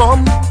soon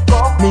come.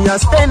 Me a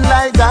spend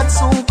like that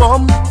soon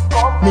come.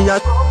 Me a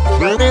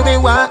really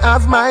want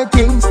have my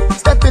things.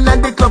 Stepping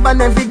at the club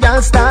and every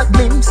girl start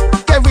glimpse.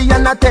 Carrie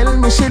Anna tell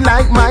me she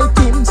like my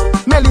teams.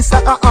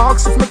 Melissa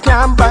asks if me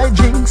can buy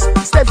drinks.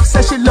 Steph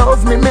says she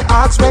love me, me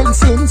ask when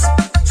since.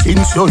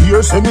 Since you're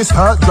here, say me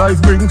start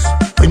drive drinks.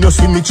 When you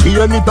see me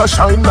chain, it a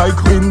shine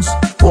like rims.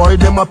 Boy,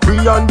 them a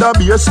pre under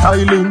be a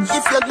stylings.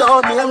 If you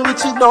don't name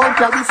rich, you don't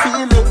carry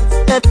feelings.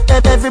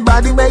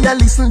 Everybody where you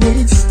listen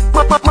this.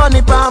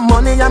 Money for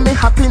money and me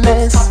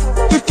happiness.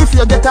 If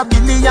you get $1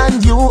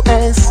 billion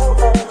US,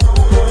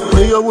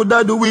 what you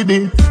woulda do with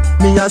it?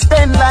 Me a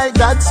spend like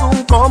that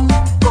soon come.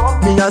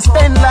 Me a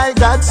spend like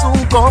that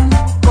soon come.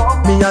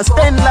 Me a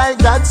spend like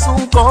that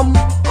soon come.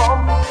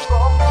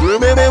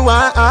 Me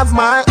want have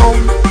my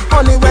own.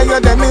 Only when you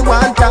then me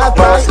want talk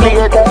right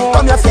now.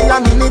 Come here for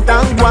a minute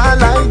and go and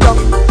lie down.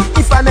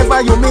 If I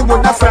never you me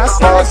woulda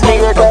frost like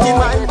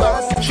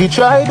me. She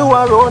try do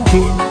her own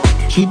thing.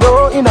 She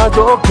do in a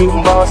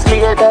joking. Boss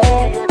lady,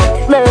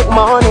 make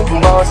money.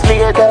 Boss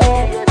lady,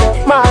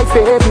 my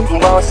baby.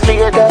 Boss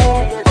lady.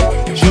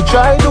 She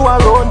try do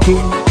her own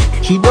thing.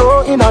 She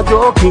do in a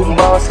joking.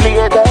 Boss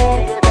lady,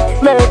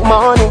 make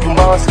money.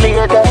 Boss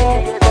lady,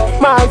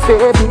 my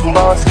baby.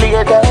 Boss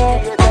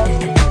lady.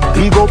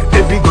 Big up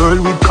every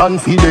girl with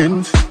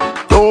confidence.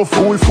 Don't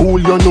fool,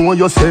 you know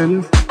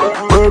yourself.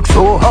 Work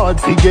so hard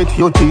to get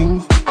your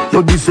things.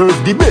 You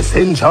deserve the best,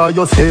 enjoy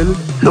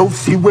yourself. Love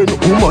see when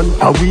woman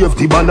a wave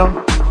the banner.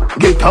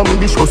 Get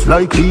ambitious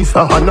like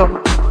Lisa Hannah.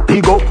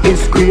 Big up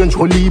Miss Grange,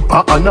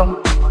 Olipa Anna.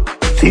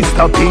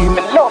 Sister P,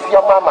 me love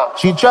your mama.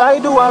 She try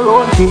do her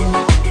own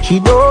thing. She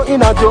do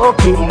in a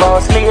joking.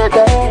 Boss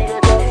lady,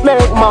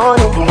 make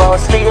money.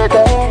 Boss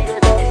lady,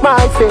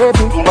 my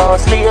baby.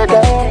 Boss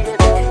lady.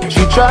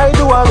 She try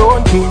do her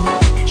own thing.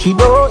 She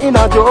do in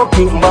a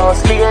joking,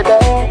 boss lady.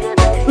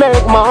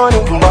 Make money,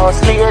 boss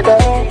lady.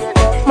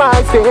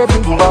 My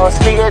favorite boss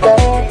lady.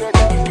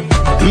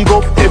 Big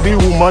up every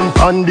woman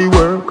on the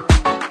work,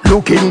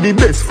 looking the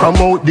best from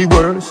out the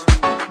worst.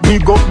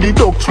 Big up the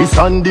doctors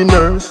and the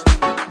nurse.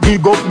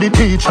 Big up the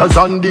teachers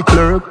and the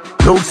clerk.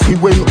 Now see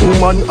when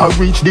woman a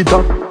reach the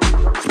top.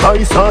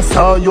 Spice and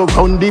saw you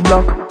round the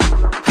block.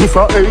 If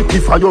I hate,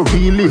 if I you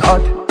really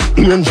hot,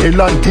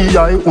 Angel and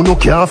T.I. who no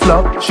can't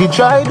flop. She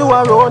try do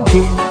her own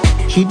thing.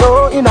 She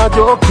do in a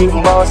joking,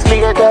 boss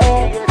lady.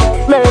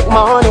 Make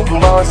money,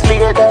 boss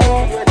lady.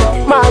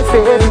 My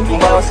favorite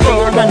boss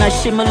lady. And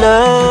she my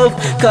love,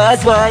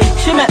 cause why?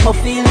 She make me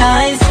feel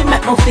nice, she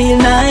make me feel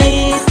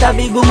nice. That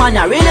big woman,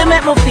 I really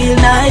make me feel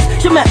nice.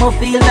 She make me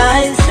feel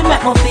nice, she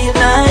make me feel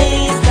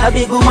nice. That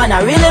big woman,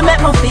 I really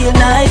make me feel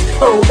nice.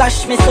 Oh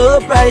gosh, me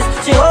surprised.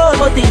 She hold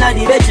but in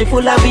the bed, she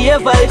full of beer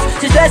vibes.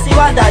 She says she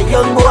want that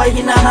young boy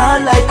in her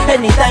life.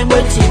 Anytime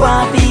when she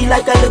want feel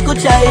like a little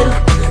child.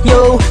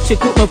 Yo, she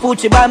cook my food,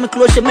 she buy me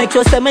clothes, she make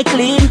sure say me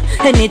clean.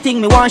 Anything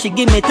me want, she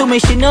give me to me,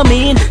 she no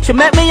mean. She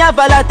make me have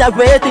a lot of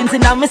ratings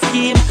in my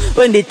scheme.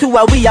 When the two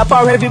are we are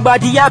for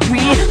everybody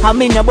happy. I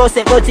mean your boss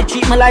said but she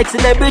treat me like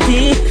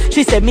celebrity.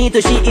 She said me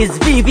to she is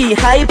VV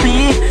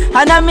hypey.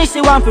 And I mean she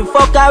want to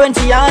fuck her when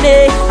she on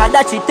it. And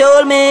that she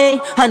told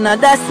me, and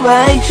that's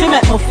why she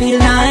make me feel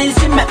nice,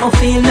 she make me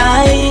feel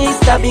nice.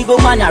 That big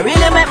woman, I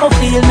really make me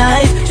feel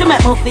nice. She make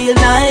me feel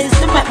nice,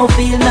 she make me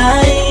feel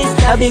nice.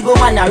 That big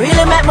woman, I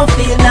really make me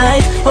feel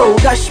nice. Oh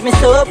gosh, me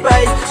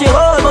surprised. She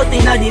hold but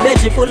in the bed,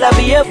 she full of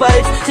beer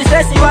vibes. She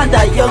says she want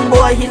that young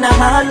boy in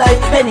her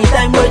life.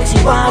 Anytime when she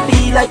want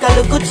feel like a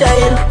little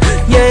child.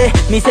 Yeah,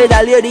 me say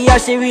that lady, yeah,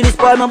 she really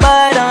spoil my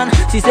body.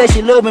 She says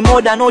she love me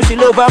more than how she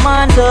love her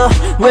man. So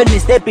when me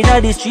step in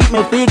the street,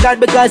 me feel God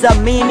because of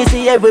me. Me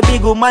see every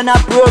big woman a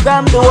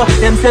program do.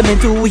 Them say me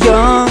too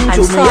young.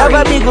 To me have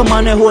a big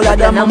woman a whole lot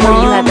of my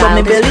mom. But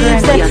me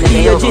believe that the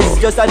age is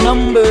just a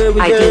number.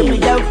 We girl, me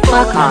have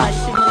fun.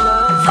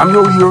 From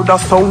you hear the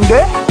sound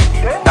there?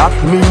 That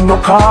me no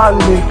call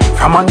me.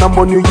 From a no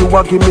money you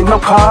a give me no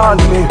call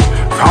me.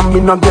 From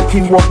me no get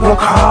it work no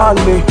call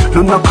me.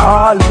 Do no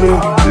call me.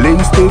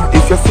 Instead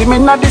if you see me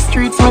in the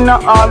streets me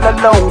no all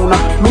alone.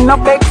 Me no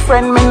big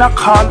friend me no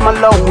call my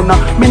loan.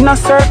 Me no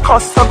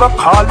circus so go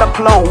call the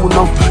clown.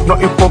 No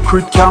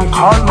hypocrite can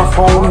call my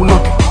phone.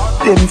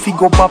 Them fi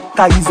go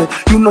baptize.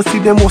 You know see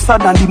them husser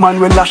than the man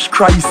when lash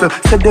Christ.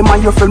 Say them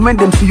and your friend when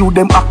them see you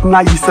them act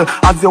nice.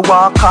 As you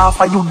walk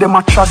off you them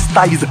a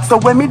chastise. So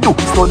when me do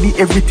study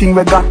everything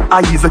we got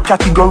eyes.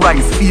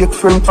 Categorize fake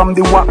friend from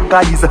the whack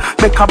guys.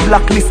 Make a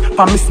blacklist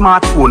for me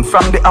smartphone.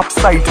 From the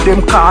upside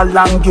them call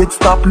and get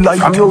stop light.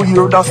 From you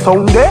hear the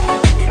sound there?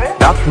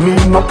 That me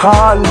no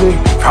call me.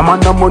 From a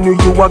no money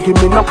you a give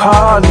me no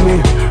call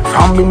me.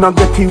 From me no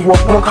get it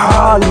work no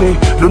call me.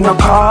 Do no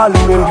call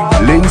me.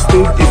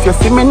 Instead if you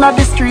see me in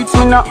the streets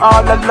me no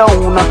all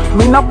alone.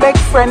 Me no big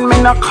friend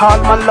me no call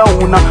my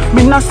loan.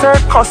 Me no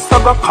circus so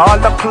go call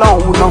the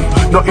clown.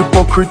 No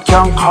hypocrite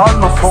can call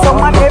no phone.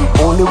 Some of them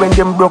only when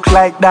them broke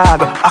like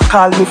dog. I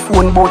call me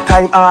phone both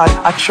time hard.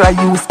 I try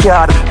use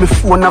card. Me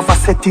phone have a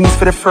settings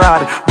for the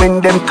fraud.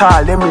 When them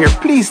call them here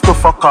please to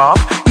fuck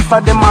off. If I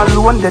them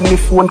alone then me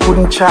phone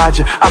couldn't charge.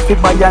 I fi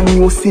buy a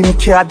new SIM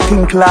card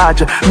think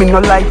large. Me no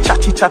like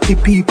chatty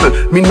people.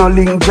 Me no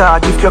link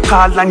charge. If you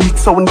call and it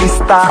sound this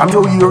star.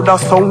 From you hear the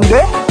sound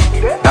there?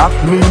 That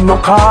me no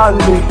call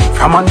me.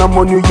 From a no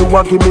money you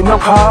a give me no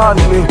call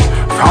me.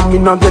 From me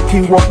no get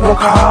it work no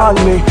call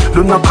me.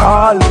 Do no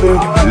call me.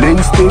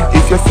 Instead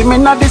if you see me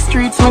in the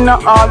streets me no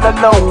all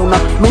alone.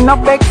 Me no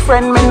big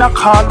friend me no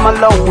call my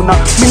loan.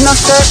 Me no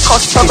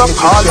circus so go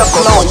call the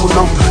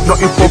clown. No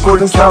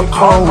hypocrite can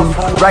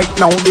count. Right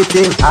now they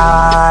think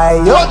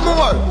What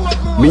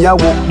more? me a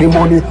walk the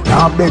money,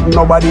 nah beg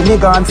nobody, me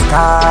gone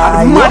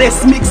sky.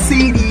 Maddest mix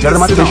CD.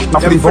 Jeremy fish,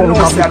 not the phone,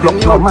 not the block,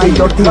 no mind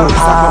your thing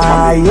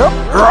high up.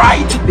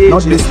 Right,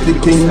 not this the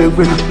king me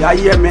will. Yeah,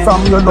 yeah, man.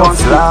 From your love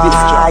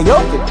fly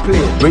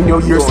up. When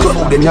your ears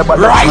slow, then your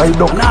body right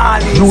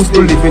up. Used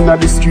to live in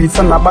the streets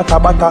and a bata.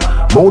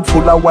 Mouth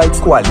full of white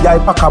squad, yeah,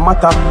 pack a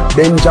matter.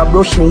 Benja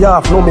brush me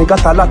off, no me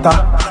got a latter.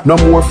 No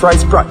more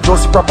fries,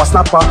 just proper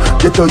snapper.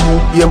 Get a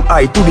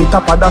UPMI to the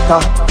top of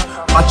data.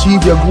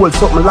 Achieve your goal,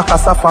 something like a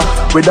safa.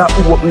 Whether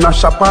you open a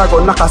shop or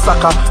go knock a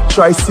sucker.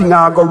 Try sing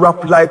or go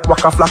rap like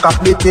Waka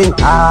Flocka. They think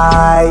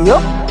high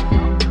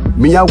up.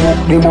 Me a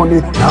walk the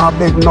money, nah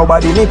beg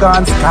nobody, me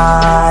gone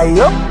sky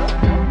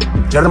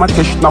up. Jeremy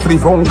fish, not the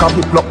wrong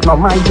copy block, no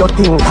mind your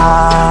thing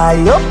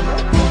high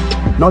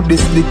up. Not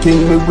this the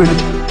king me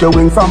will,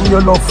 going from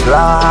your love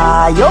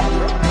fly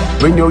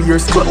up. When your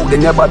ears cloud,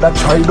 then your body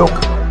try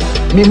duck.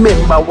 Me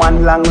remember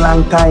one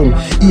long time.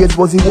 AIDS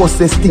was the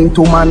worstest thing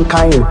to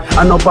mankind.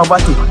 And no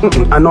poverty,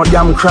 and no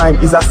damn crime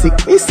is a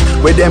sickness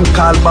where them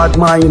call bad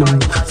mind.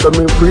 So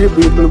me pray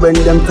people when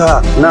them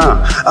talk.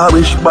 Nah, I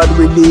wish bad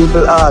with the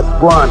evil heart.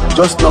 Go on,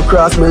 just no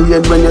cross me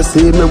head when you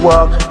see me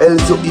walk.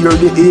 Else you hear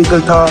the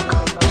eagle talk.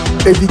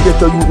 Every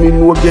ghetto you me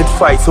know get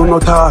fight, so no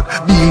talk.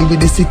 Deal with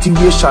the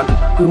situation.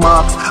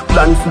 Remarks,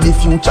 plan for the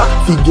future.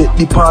 Forget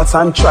the parts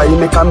and try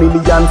make a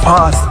million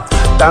pass.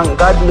 Thank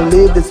God me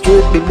live the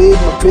street, believe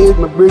me paid,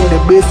 me bring the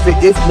base for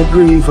if me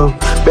grieve.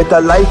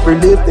 Better life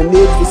relief, the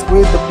need to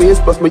squeeze the pace,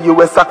 plus my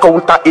US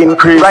account a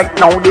increase. Right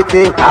now they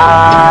think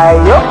I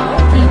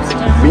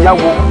me a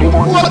walk the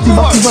money.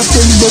 Never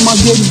tell them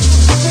again.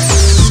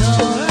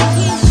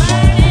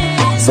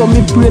 So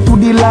me pray to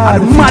the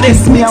Lord,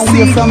 maddest me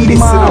away from the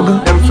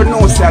mag. Them for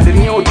no say the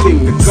new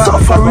thing, the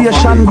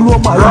Sufferation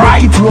global,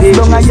 right, make it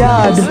rough down a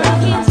yard.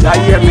 Yeah,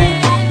 hear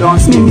me?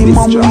 Don't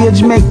minimum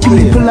wage make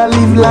people a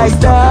live like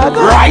that.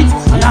 Right,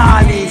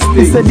 nah, these things.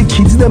 They said the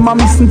kids them are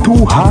missing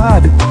too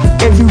hard.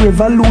 Every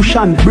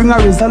revolution bring a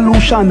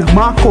resolution.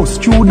 Marcus,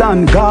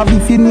 Jordan,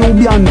 Garvey,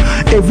 Nubian.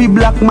 Every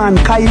black man,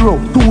 Cairo,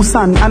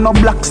 Tucson, and a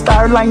black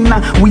star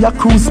liner. We a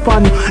cruise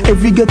span.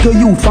 Every ghetto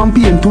youth from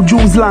Pain to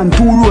Djslick.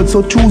 2 roads,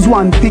 so choose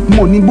one. Pick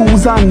money,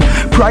 booze and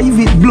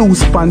private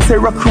blues span.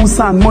 Syracuse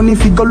and money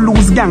figure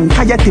lose gang.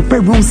 Kayate,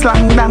 Peru,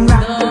 slang, dang.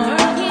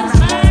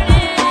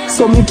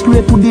 So me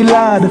pray to the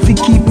Lord if he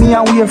keep me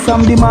away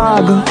from the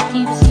mag.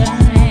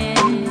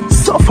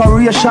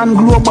 Sufferation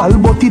global,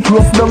 but it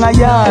rough down a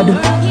yard.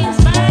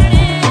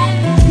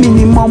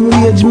 Minimum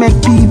wage make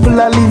people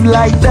a live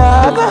like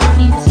that.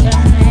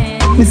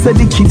 Me say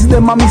the kids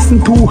them are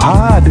missing too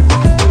hard.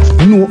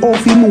 Know how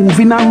fi move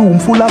in a room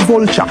full of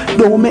vulture.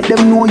 Don't make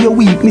them know your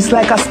weakness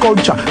like a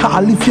sculpture.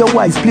 All if your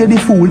wise play the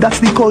fool, that's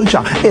the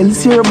culture.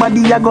 Else your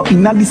body a go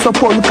in a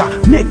disapolka.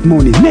 Make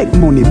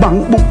money,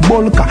 bank book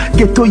bulka.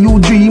 Get to you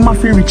dream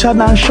of richer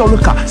than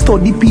shulker.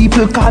 Study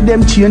people call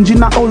them change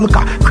in a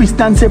ulka.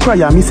 Christian say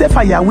prayer, me say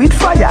fire with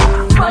fire.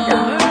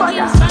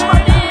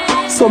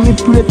 So me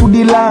pray to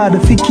the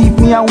Lord fi keep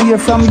me away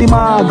from the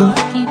mag.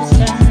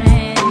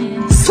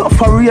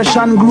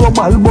 Sufferation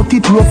global, but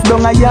it rough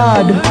down a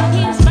yard.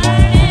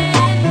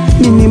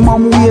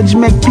 Minimum wage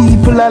make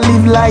people a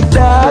live like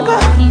that.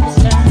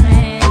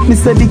 Me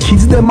say the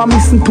kids them are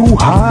missing too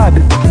hard.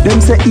 Them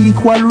say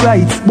equal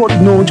rights, but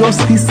no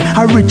justice.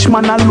 A rich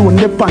man alone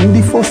depend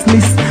the first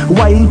list,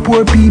 while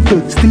poor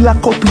people still a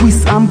cut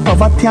twist. And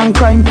poverty and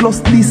crime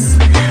plus this.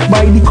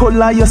 By the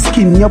color your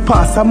skin, your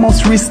pass a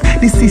must risk.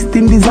 The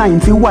system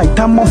designed for white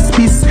a must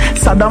peace.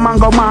 Sodom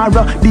and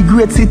Gomorrah, the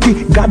great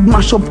city, God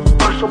mash up.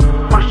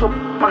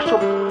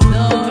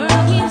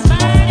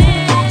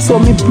 So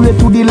me pray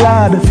to the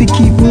Lord fi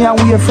keep me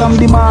away from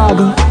the mag.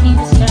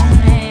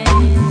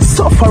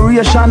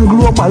 Sufferation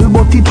global,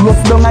 but it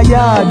rough down a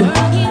yard.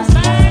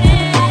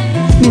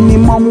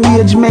 Minimum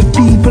wage make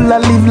people a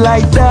live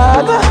like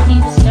that.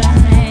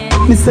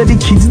 Me say the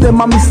kids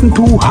them are missing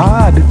too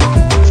hard.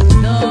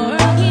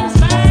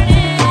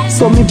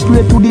 So me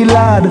pray to the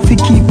Lord fi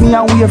keep me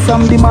away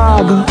from the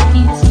mag.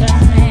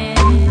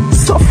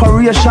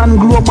 Sufferation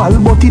global,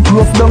 but it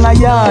rough down a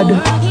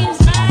yard.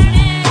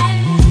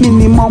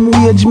 Minimum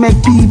wage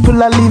make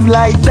people a live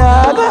like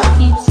that.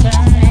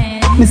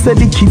 Me say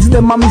the kids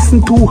them are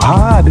missing too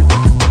hard.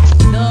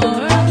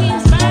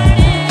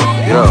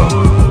 Yo,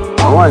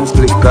 I want to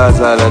split cause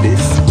all of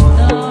this.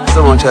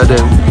 So much of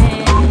them,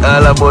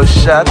 all about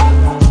shot,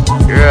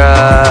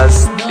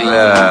 rascal.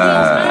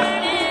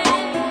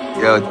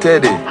 Yo,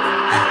 Teddy,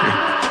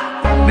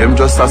 them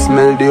just a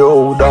smell the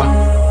odor.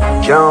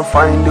 Can't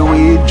find the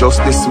weed, just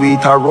the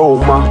sweet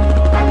aroma.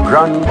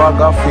 Grand bag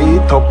of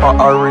feet up a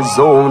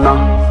Arizona.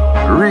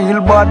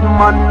 Real bad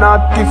man,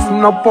 not if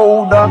no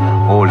powder.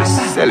 Only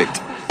sell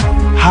it.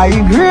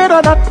 High grade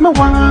that me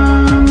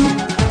want.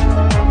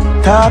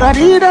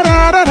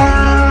 Ta-da-dee-da-da-da-da.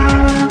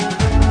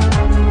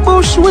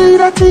 Bush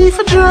weed a thief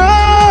a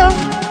draw.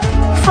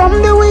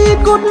 From the weed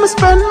good me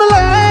spend my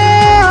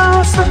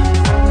last.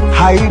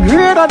 High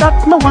grade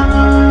that me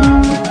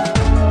want.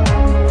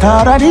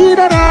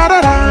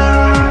 Ta-da-dee-da-da-da-da.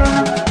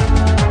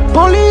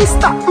 Police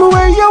stop me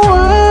where you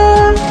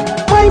want.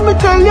 Why me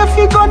tell you if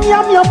you gun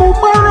yam your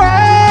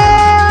boomerang?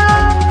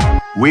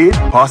 Wait,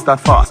 pass that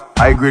fast.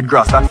 High grade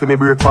grass, that for me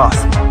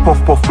breakfast. Puff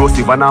puff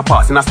plosive and a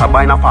pass. In a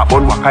sabina pop,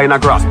 bun waka in a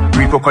grass.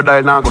 Real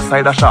crocodile now go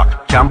side a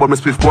shark. Can't burn me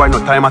spliff boy, no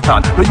time at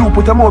all. No you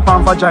put them out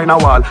on vagina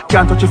wall.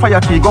 Can't touch a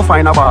fire key, go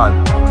find a ball.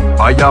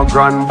 Buy a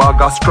grand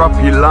bag of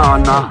strappy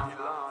lana.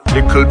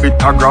 Little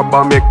bit of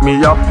grabber make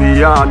me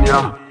happy on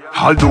ya.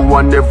 I'll do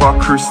one ever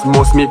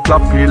Christmas, me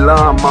clappy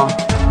llama.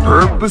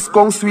 Purple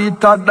skunk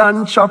sweeter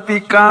than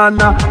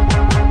Tropicana.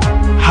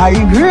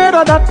 High grade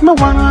that me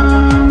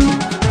want.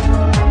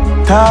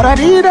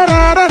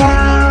 Ta-da-dee-da-da-da-da.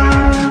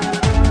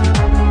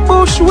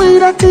 Bush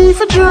weed a thief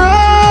a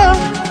draw.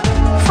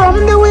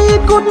 From the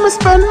weed good me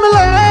spend my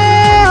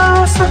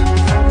last.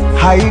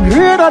 High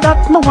grade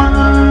that me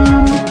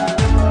want.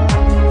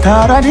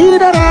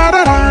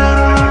 Ta-da-dee-da-da-da-da.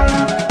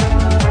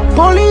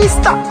 Police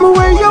stop me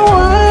where you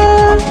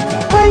want.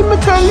 Why me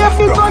tell you if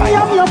you gun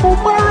yam your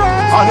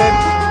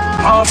boomerang?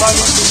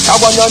 I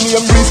want your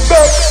name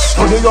respect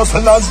to the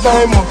hustlers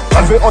them.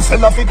 Every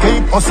hustler fi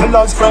keep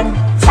hustlers friend.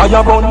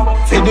 Fire gun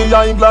for the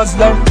eyeglass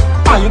them.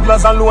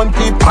 Eyeglass alone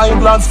keep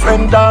eyeglass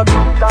friend dog.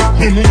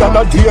 Million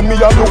a day me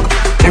a look.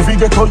 Every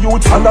ghetto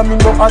youth follow me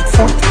no hot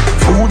foot.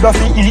 Food a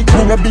fi eat,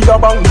 me maybe a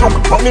bank cook,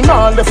 but me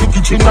nah left the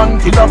kitchen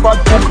until a bad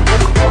cook.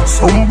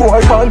 Some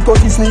boy want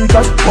 30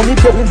 sneakers, but me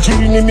tell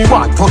Genie me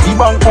want 30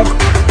 bank cook.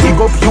 Big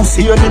up you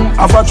see him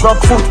have a track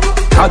foot.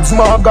 Cad's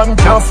Morgan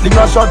can't fling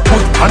a shot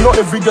put. I know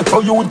every ghetto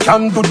youth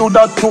can do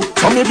that too.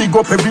 So me big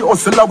up every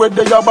hustler where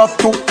they are back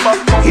to.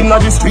 Inna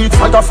the street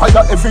fire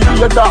every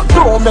day dog.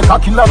 Don't make a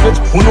killer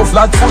bitch who no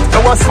flat foot.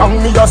 There was song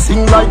me a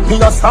sing like me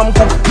a Sam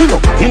Cook. You know,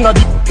 inna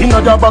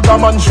the bag a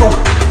man show.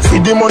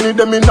 See the money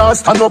them in a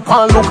stand up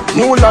and look.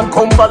 Newland,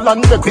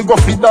 Cumberland, make we go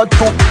feed that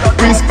too.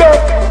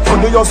 Respect to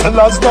the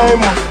hustlers them.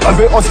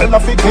 Every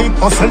hustler fi keep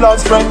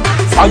hustlers friend.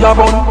 Fire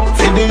burn,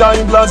 feed the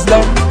eyeglass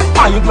them.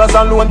 Eyeglass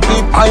alone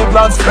keep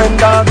eyeglass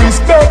friend. And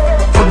respect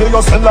to the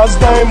hustlers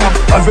them.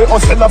 Every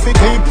hustler fi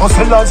keep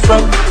hustlers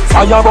friend.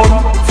 Fire burn,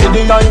 feed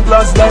the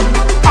eyeglass them.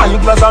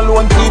 Eyeglass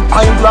alone keep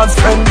eyeglass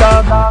friend.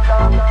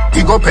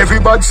 Big up every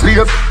bad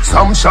slave.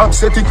 Some sharp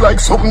set it like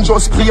something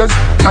just plays.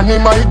 Nanny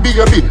my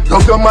baby,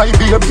 love you my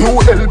baby. You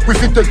help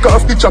with it, take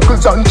off the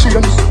shackles and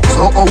chains.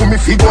 So how me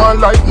figure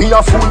on like me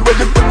a fool.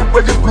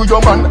 Where the blue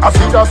your man a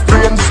feed of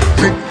brains.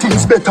 Make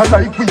things better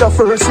like we a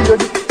first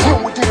aid.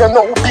 New day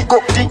now big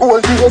up the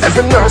old days.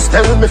 Every nurse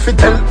tell me fi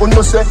tell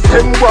uno say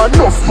them want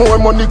enough more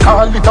money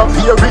call it a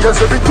pay raise.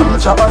 Every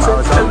teacher a say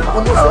tell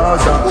uno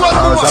say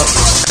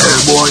hey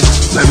boy,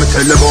 let me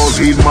tell you about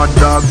real mad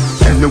dog.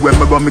 Anywhere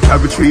me go me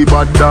carry 3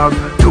 bad dog.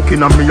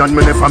 Looking at me and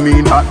me never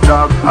mean hot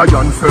dog.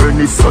 Iron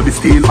furnace so the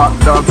steel hot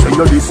dog. Say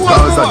you this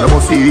stars and you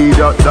must see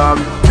that dog.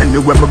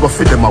 Anywhere me go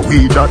for them a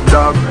weed that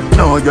dog.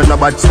 No you're not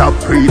bad stop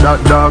pre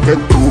that dog. Get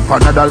 2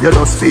 Panadol you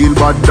just feel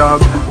bad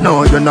dog.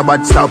 No you're not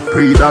bad stop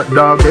pre that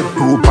dog. Get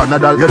 2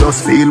 Panadol you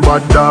just feel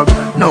bad dog.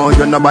 No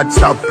you're not bad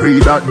stop pre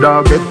that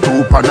dog. Get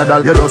 2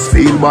 Panadol you just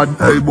feel bad.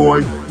 Hey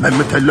boy, let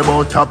me tell you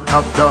about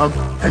top dog.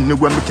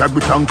 Anywhere me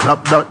carry tongue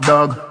clap that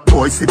dog.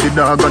 Boy see the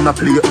dog and I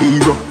play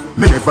ego.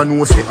 Me never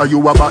know say are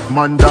you a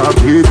Batman dog.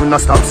 Even a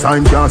stop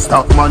sign can't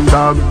stop man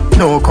dog.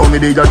 No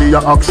comedy ya the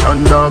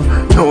action dog.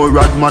 No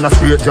rad man a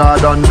straight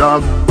Jordan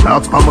dog.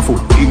 Clocks pa my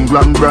foot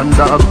England brand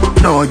dog.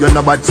 No you're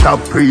not bad stop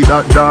pre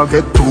that dog.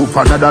 Get 2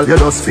 Panadol you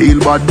just feel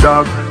bad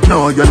dog.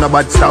 No you're not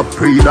bad stop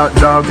pre that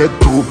dog. Get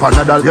 2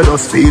 Panadol you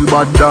just feel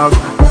bad dog.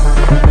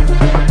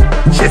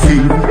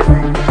 Sheffield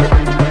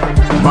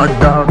mad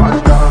dog.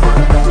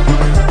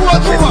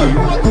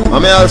 I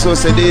may also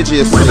say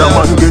Djslick. When a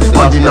man get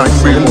body night,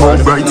 bring more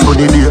bright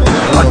sunny day.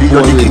 And the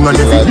other king and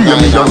every day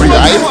me a real.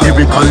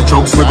 Lyrical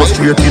jokes we go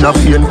straight in a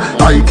vein.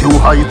 IQ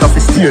height of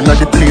his stain at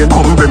the plane.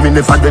 Come when me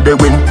never dead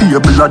when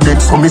table a dead.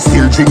 So me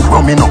still drink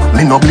rum, me no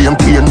blame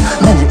pain.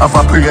 Me have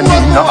a brain, me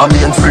not a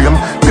mainframe.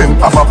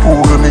 Them have a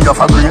poor, me have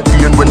a great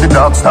pain. When the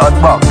dog start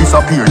back,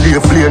 disappear,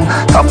 leave plane.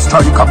 Top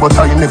striker but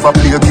I never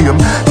play a game.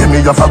 Then me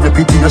have a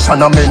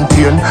reputation I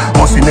maintain.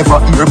 Must you never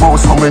hear about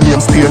some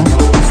name Spain.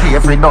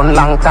 Slavery done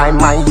long time,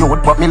 my youth,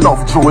 but me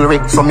love jewelry,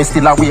 so me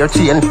still a wear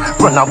chain.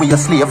 Run away a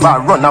slave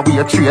or run away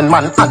a train,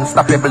 man,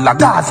 unstoppable a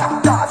Gaza.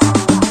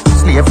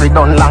 Slavery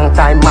done long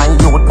time, my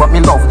youth, but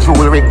me love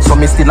jewelry, so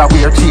me still a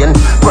wear chain.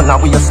 Run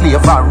away a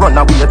slave or run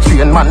away a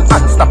train, man,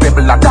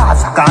 unstoppable a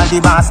Gaza. Call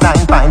the boss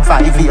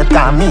 9.58,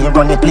 call me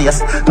run the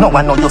place. No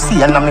one know you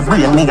see and me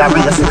brain me a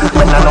race.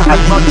 When I know I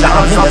do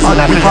down, me just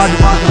in a race.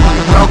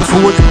 Black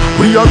foot,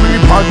 we a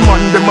real bad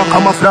man, them a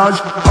camouflage.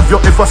 Have you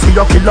ever see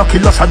a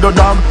killer shadow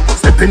dog?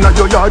 Step in a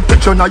your yard,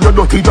 catch you in your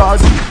dirty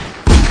jaws.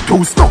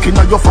 Too stuck in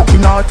a your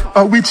fucking heart.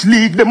 A which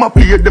league them a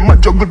play, them a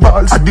juggle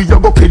balls. A do you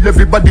go kill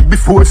everybody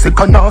before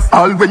second half?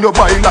 All when you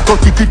buy like a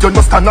ticket, you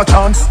no stand a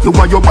chance. You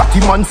and your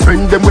batty man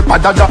friend, them with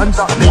pada dance.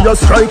 Me a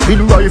strike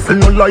with rifle,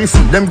 no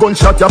license. Them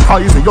gunshot your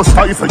poison, you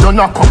stifle, you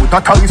knock out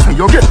a Tyson.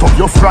 You get up,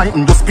 you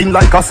frightened, you spin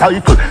like a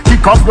cycle.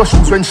 Kick off your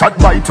shoes when shot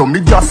bite you. Me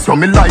gas you,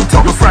 me light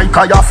you. You fry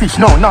car your fish,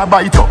 now nah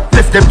bite you.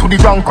 Left them to the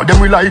drunk, or them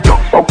we like you.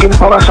 Fucking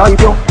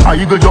parasite you.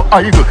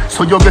 Idle,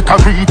 so you get a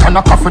read and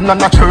a coffin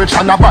and a church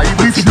and a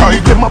Bible. Which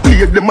league them a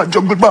play, them a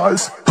juggle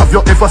balls. Have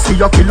you ever see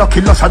a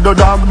killer shadow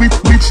dog?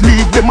 Which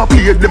league them a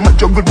play, them a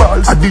juggle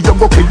balls. I did you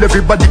go kill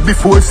everybody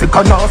before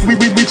second half?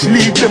 Which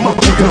league them a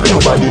play?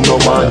 Nobody no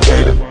man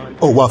dead.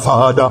 Our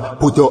Father,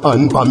 put your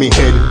hand on me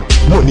head.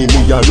 Money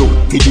me a look,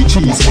 for the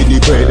cheese, for the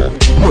bread.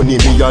 Money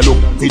me a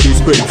look, for the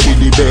spread, for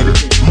the bed.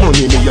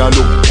 Money me a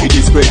look, for the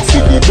spread,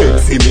 for the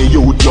bed. For me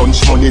youth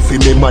lunch money, for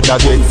me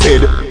mother get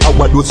fed. I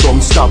want do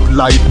some stop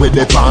light where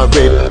they pan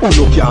red. Who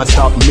no can't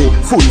stop me,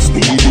 full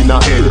speed in a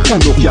head.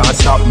 Who no can't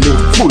stop me,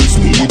 full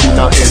speed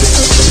in a head.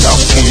 Black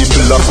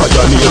people of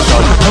fire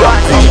nation.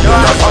 Black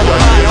people of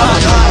fire nation.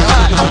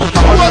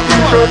 One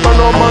t-shirt and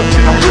a man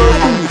t-shirt.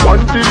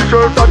 One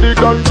t-shirt and the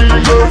gun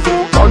t-shirt.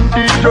 One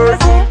t-shirt,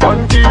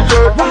 one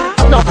t-shirt.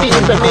 Nothing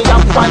to me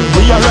up one.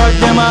 We are rock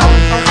them up.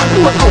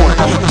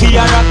 We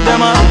are rock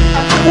them up.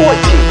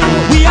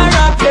 We are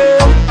rock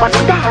them.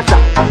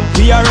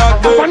 We are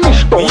rock them.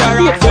 We are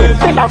rock them.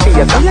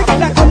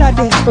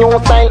 New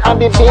style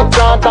and the big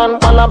Jordan.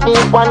 Wanna be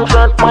one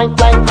shirt, white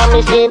like a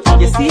machine.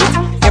 You see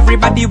it?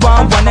 Everybody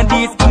want one of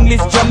these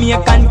English,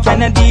 Jamaican,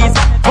 Canadies.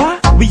 What?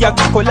 We a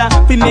color,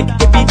 we make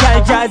every girl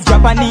jazz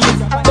Japanese.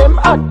 Them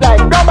act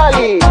like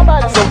globally.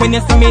 So when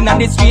you see me on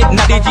the street, on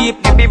the jeep,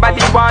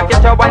 everybody want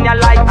get your one you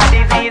like a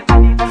disease.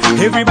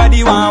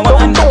 Everybody want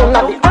one.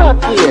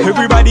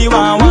 Everybody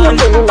want one.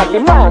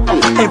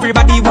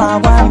 Everybody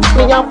want one.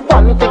 Me have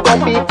one to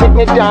compete with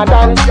me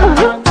Jordan.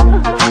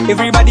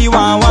 Everybody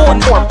want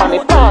one.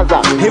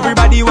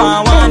 Everybody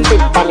want one.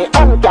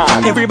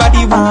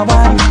 Everybody want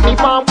one. Me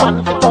want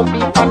one to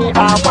compete on the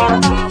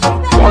R1.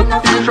 One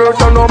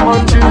t-shirt and a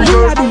man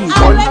t-shirt.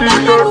 One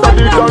t-shirt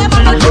and a man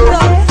t-shirt.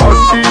 One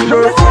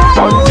t-shirt,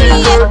 one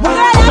t-shirt.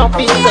 No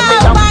piece of me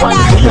have one.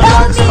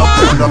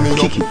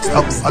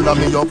 Stop follow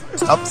me up,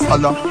 stop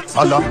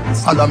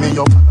follow me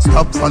up,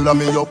 stop follow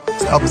me up,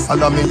 stop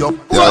follow me up.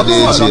 Yeah,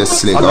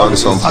 Djslick on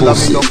some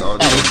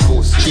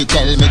pussy. She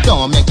tell me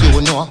don't make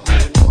you know,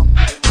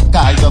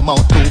 cause your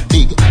mouth too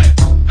big,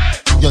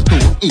 you're too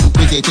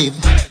inquisitive.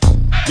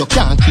 You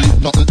can't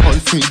keep nothing on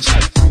fridge.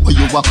 When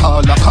you a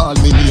call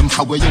me name.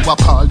 How you a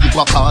call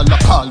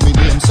me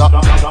name, sir.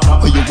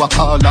 When you a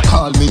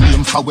call me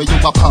name. How you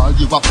a call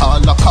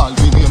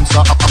me name,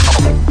 sir.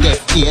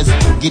 Deaf ears,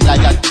 get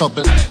like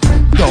trouble.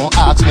 Don't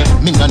ask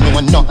me no know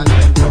nothing.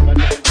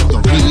 You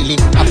really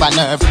have a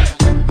nerve.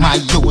 My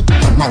youth,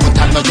 your mouth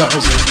and your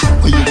yours.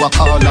 When you a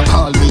call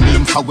me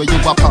name. How you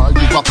a call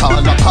me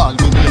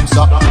name,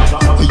 sir.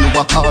 When you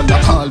a call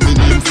me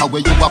name. How you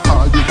a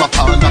call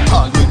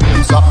me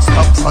name, sir.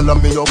 Stop follow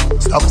me up,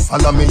 stop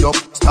follow me up,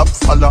 stop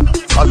follow me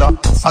up,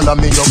 stop follow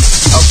me up,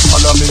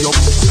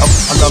 stop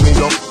follow me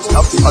up,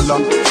 stop follow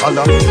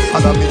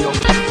me up.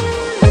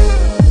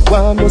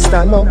 One more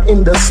stand up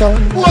in the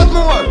sun. One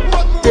more.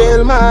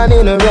 Tell man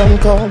in a run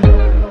come.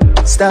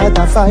 Start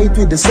a fight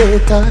with the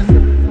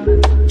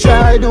Satan.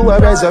 Try do a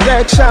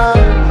resurrection.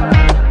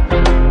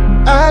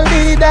 I'll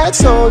be that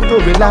soul to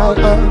rely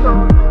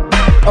on.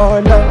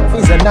 Our love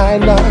is an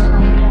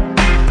island.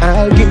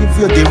 I'll give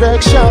you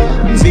direction.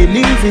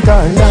 Believe it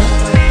or not.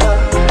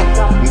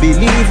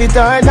 Believe it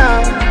or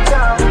not.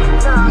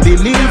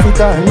 Believe it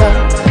or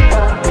not.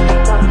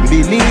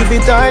 Believe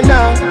it or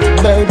not,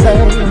 baby.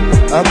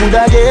 I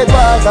coulda get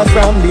water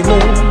from the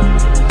moon.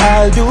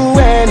 I'll do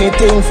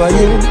anything for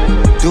you.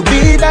 To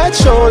be that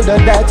shoulder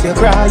that you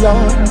cry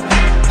on.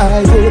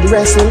 I would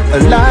wrestle a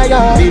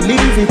lion.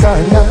 Believe it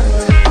or not.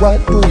 What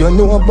do you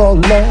know about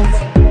love?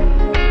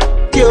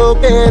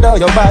 Cupid or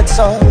your bad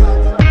soul?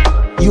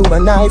 You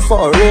and I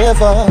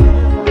forever,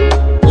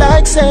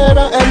 like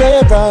Sarah and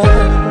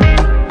Abraham.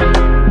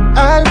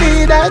 I'll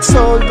be that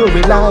soul to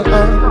rely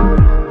on.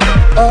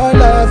 Our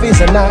love is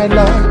an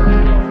island.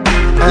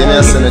 I'll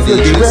give you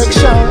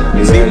direction.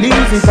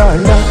 Believe it or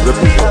not.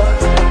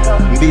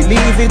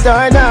 Believe it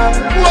or not.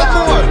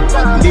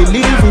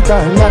 Believe it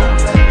or not.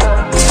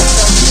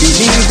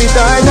 Believe it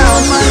or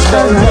not.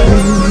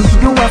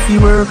 You have to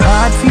work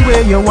hard for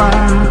where you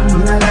want.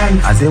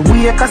 As a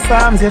wake a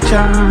psalms you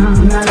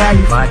chant.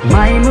 But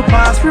mine will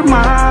pass through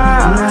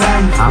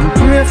mine. I'm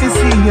pray to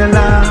see your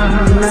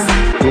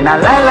love. In a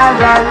la la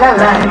la la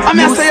la. I'm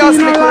gonna say you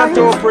slick on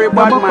to pray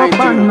bad mind.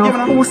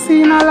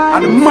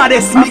 And the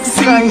maddest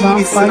mixing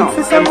this now.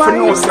 Them for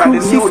no side, the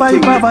new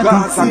thing,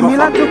 Gaza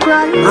Goverment.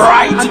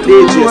 Right,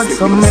 Djslick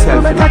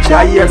himself.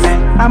 I hear me.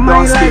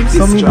 Don't skip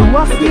this track.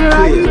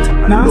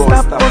 Don't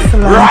stop.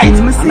 Right,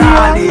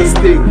 all these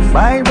things.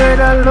 By bread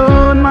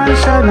alone, man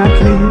shall not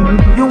live.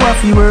 You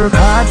have to work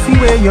hard for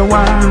where you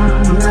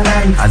want.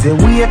 As a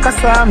wake a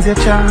psalms you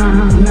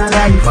chant.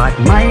 But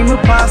mine will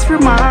pass through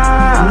mine.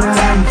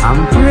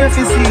 I'm pray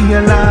to see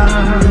your love.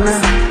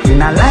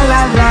 In a la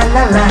la la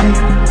la la.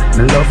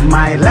 Me love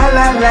my la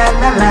la la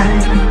la la.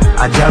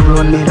 I just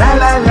run me la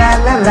la la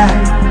la la.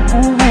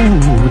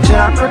 Ooh,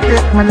 Jah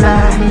protect my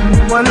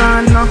life. Well I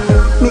know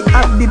me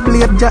have the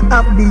blade, Jah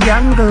have the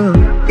angle.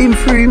 Him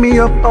free me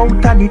up out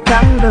of the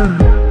tangle.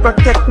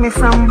 Protect me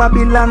from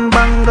Babylon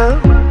bangle.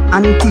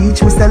 And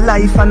teach me say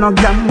life and no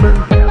gamble.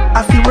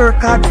 I feel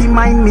work hard to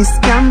mind me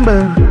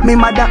scamble. Me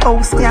mother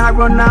house can't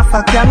run off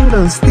a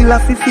candle. Still I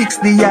fi fix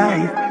the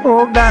eye.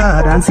 Oh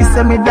God, and she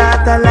say me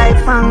daughter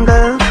life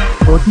angle.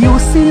 But you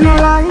see no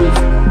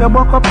life. You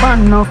buck up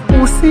and enough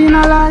who see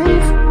no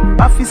life.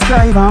 I fi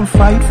strive and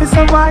fight for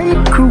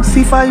survive.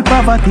 Crucify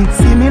poverty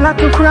similar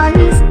to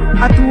Christ.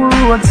 I do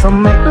road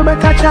some make the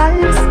better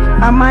choice.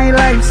 And my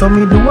life so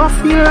me do I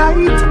feel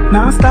right.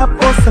 Now stop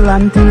hustle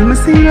until me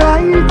see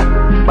light.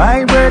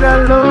 By bread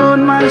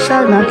alone man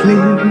shall not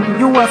live.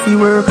 You have to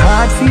work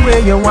hard for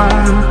where you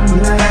want.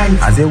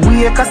 As a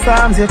wake a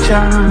psalms you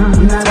chant.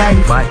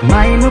 But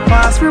mine will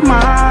pass through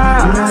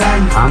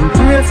mine. I'm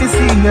pray to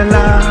see your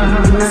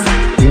love.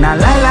 In a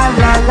la la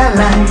la la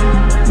la.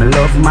 Me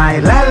love my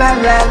la la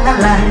la la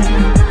la.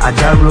 I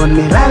just run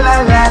me la la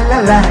la la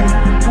la.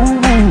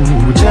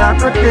 Ooh, Jah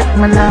protect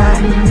my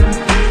life.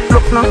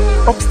 Look now,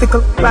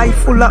 obstacle, life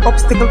full of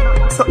obstacle.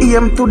 So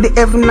aim to the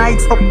heaven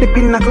heights up the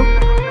pinnacle.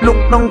 Look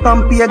down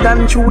from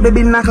pagan through the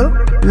binacle.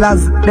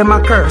 Lads, them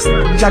a curse,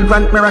 Jah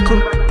grant miracle.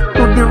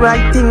 Do the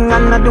right thing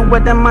and I do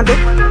what them a do.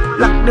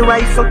 Lock the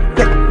rifle,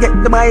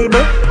 get the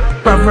Bible.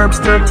 Proverbs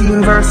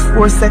 13 verse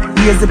 4 said,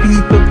 lazy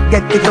people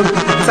get it up.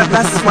 So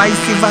that's why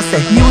Siva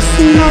said, you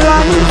seen a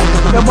lie,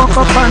 you buck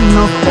up and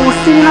no, who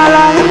seen a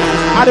lie?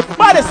 At the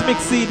baddest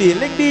mix CD,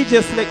 link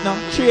Djslick now,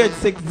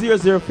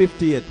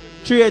 3860058.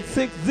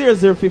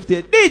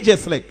 3860058,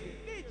 Djslick.